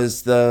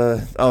was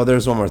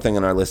there's one more thing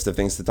on our list of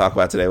things to talk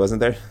about today, wasn't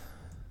there?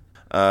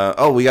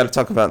 We got to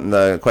talk about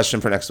the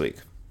question for next week.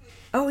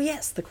 Oh,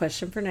 yes, the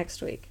question for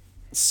next week.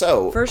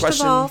 So,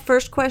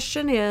 first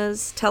question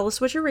is, tell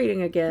us what you're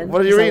reading again.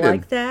 What are you reading? I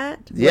like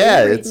that.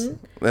 Yeah,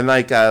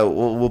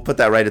 we'll put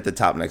that right at the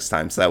top next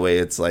time, so that way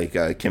it's like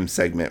Kim's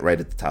segment right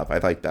at the top. I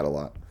like that a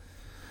lot.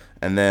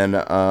 And then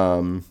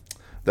the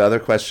other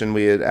question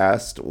we had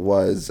asked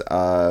was,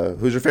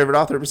 who's your favorite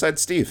author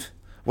besides Steve?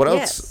 What else?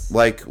 Yes.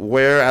 Like,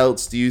 where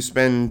else do you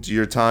spend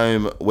your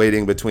time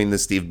waiting between the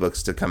Steve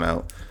books to come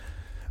out?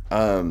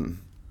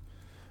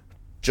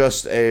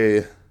 Just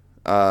a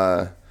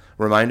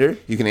reminder,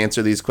 you can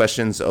answer these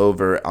questions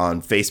over on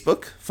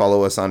Facebook.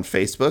 Follow us on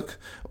Facebook,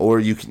 or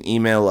you can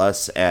email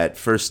us at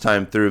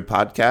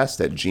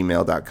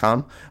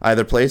firsttimethroughpodcast@gmail.com.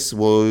 Either place,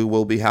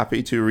 we'll be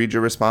happy to read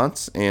your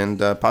response and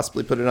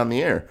possibly put it on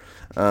the air.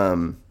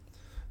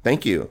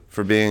 Thank you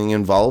for being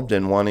involved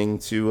and wanting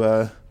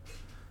to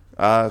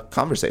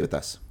conversate with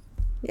us.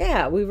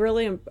 Yeah, we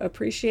really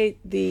appreciate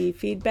the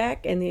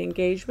feedback and the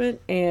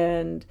engagement,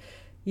 and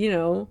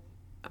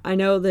I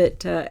know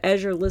that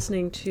as you're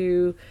listening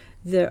to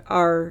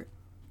our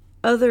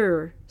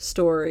other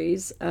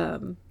stories,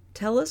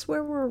 tell us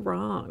where we're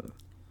wrong.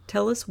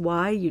 Tell us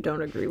why you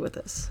don't agree with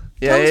us.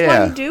 Tell us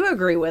why you do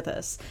agree with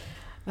us.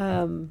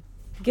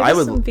 Give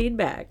us some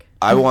feedback.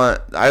 I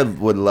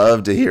would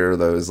love to hear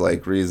those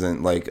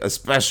reason,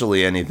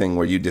 especially anything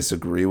where you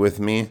disagree with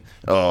me.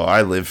 Oh,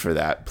 I live for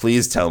that.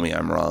 Please tell me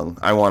I'm wrong.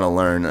 I want to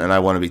learn and I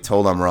want to be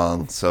told I'm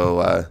wrong.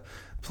 So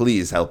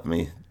please help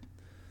me.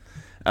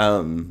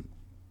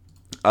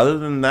 Other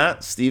than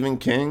that, Stephen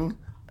King,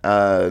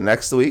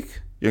 next week,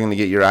 you're going to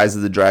get Your Eyes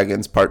of the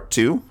Dragons Part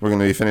 2. We're going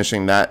to be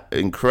finishing that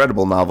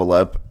incredible novel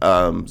up.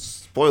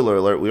 Spoiler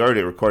alert, we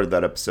already recorded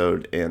that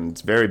episode, and it's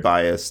very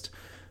biased,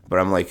 but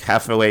I'm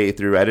halfway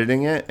through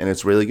editing it, and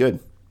it's really good.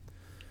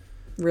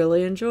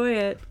 Really enjoy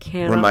it.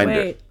 Cannot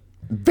wait.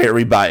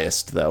 Very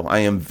biased, though. I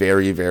am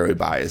very, very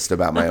biased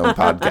about my own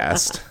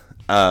podcast.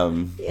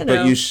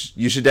 But you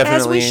should definitely...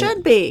 As we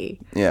should be.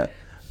 Yeah.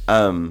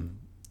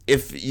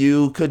 If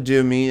you could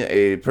do me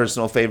a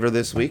personal favor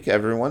this week,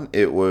 everyone,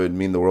 it would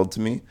mean the world to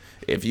me.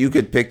 If you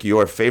could pick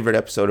your favorite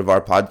episode of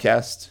our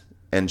podcast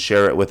and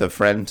share it with a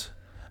friend,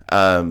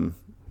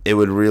 it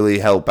would really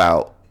help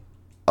out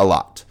a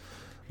lot.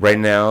 Right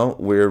now,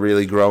 we're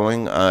really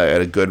growing at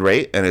a good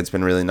rate, and it's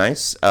been really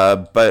nice.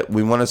 But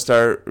we want to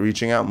start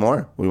reaching out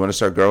more. We want to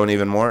start growing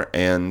even more.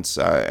 And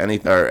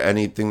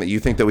anything that you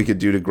think that we could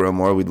do to grow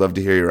more, we'd love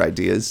to hear your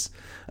ideas.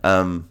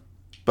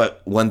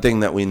 But one thing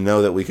that we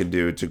know that we can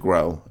do to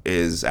grow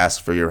is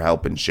ask for your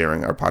help in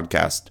sharing our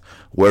podcast.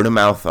 Word of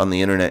mouth on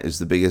the internet is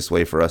the biggest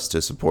way for us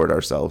to support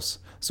ourselves.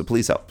 So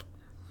please help.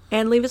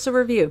 And leave us a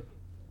review.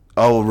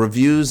 Oh,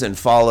 reviews and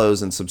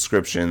follows and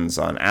subscriptions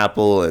on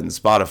Apple and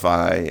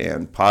Spotify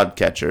and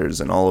podcatchers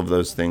and all of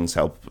those things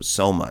help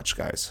so much,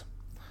 guys.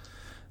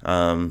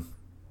 And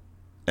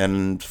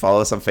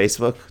follow us on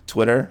Facebook,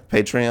 Twitter,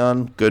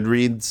 Patreon,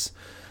 Goodreads.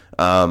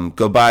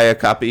 Go buy a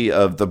copy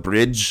of The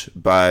Bridge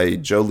by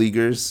Joe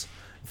Leagers.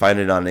 Find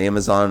it on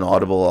Amazon,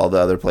 Audible, all the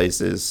other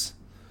places.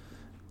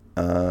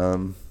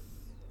 And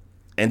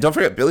don't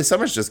forget, Billy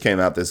Summers just came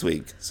out this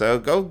week. So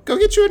go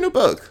get you a new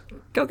book.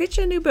 Go get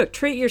you a new book.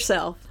 Treat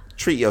yourself.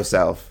 Treat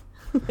yourself.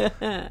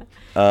 Anything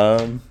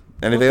else?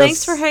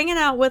 Thanks for hanging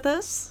out with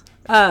us.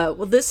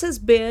 This has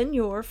been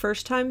your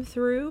First Time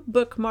Through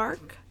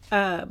bookmark.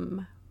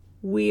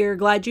 we're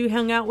glad you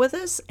hung out with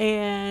us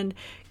and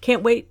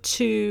can't wait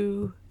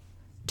to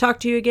talk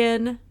to you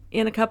again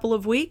in a couple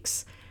of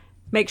weeks.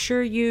 Make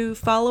sure you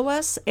follow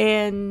us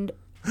and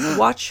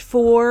watch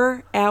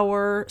for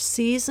our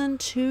season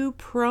 2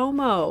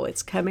 promo.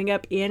 It's coming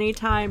up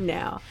anytime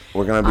now.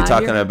 We're going to be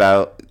talking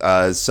about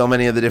so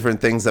many of the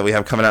different things that we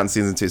have coming out in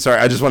season 2. Sorry,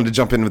 I just wanted to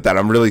jump in with that.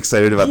 I'm really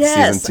excited about the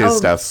season 2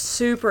 stuff.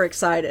 Super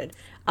excited.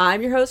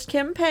 I'm your host,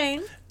 Kim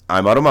Payne.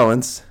 I'm Otto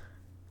Mullins.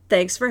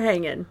 Thanks for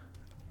hanging.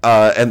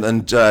 And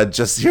then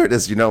just here it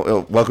is,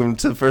 welcome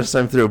to the first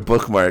time through a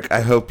bookmark.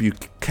 I hope you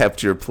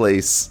kept your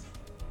place.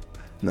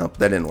 No,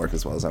 that didn't work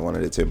as well as I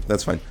wanted it to.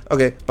 That's fine.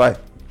 Okay, bye.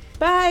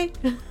 Bye.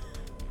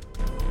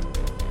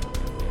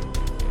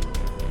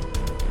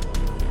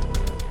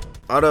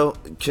 Otto,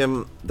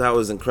 Kim, that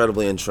was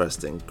incredibly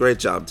interesting. Great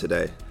job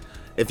today.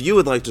 If you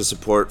would like to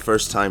support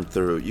First Time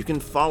Through, you can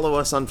follow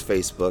us on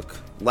Facebook,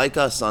 like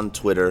us on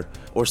Twitter,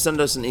 or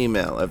send us an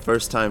email at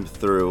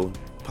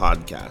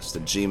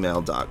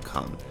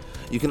firsttimethroughpodcast@gmail.com.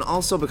 You can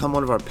also become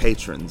one of our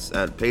patrons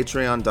at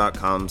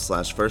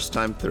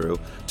patreon.com/firsttimethrough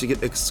to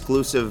get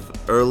exclusive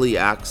early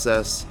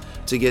access,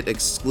 to get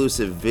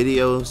exclusive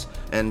videos,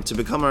 and to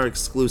become our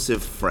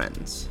exclusive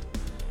friends.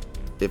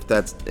 If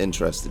that's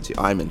interested to you,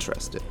 I'm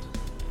interested.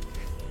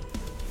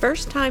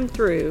 First Time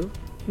Through,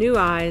 New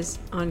Eyes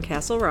on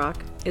Castle Rock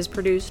is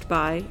produced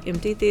by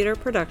Empty Theater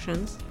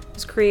Productions.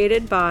 It's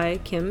created by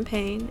Kim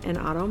Payne and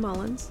Otto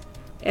Mullins.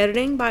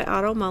 Editing by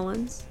Otto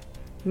Mullins.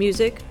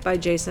 Music by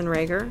Jason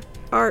Rager.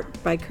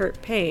 Art by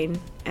Kurt Payne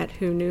at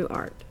Who Knew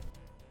Art.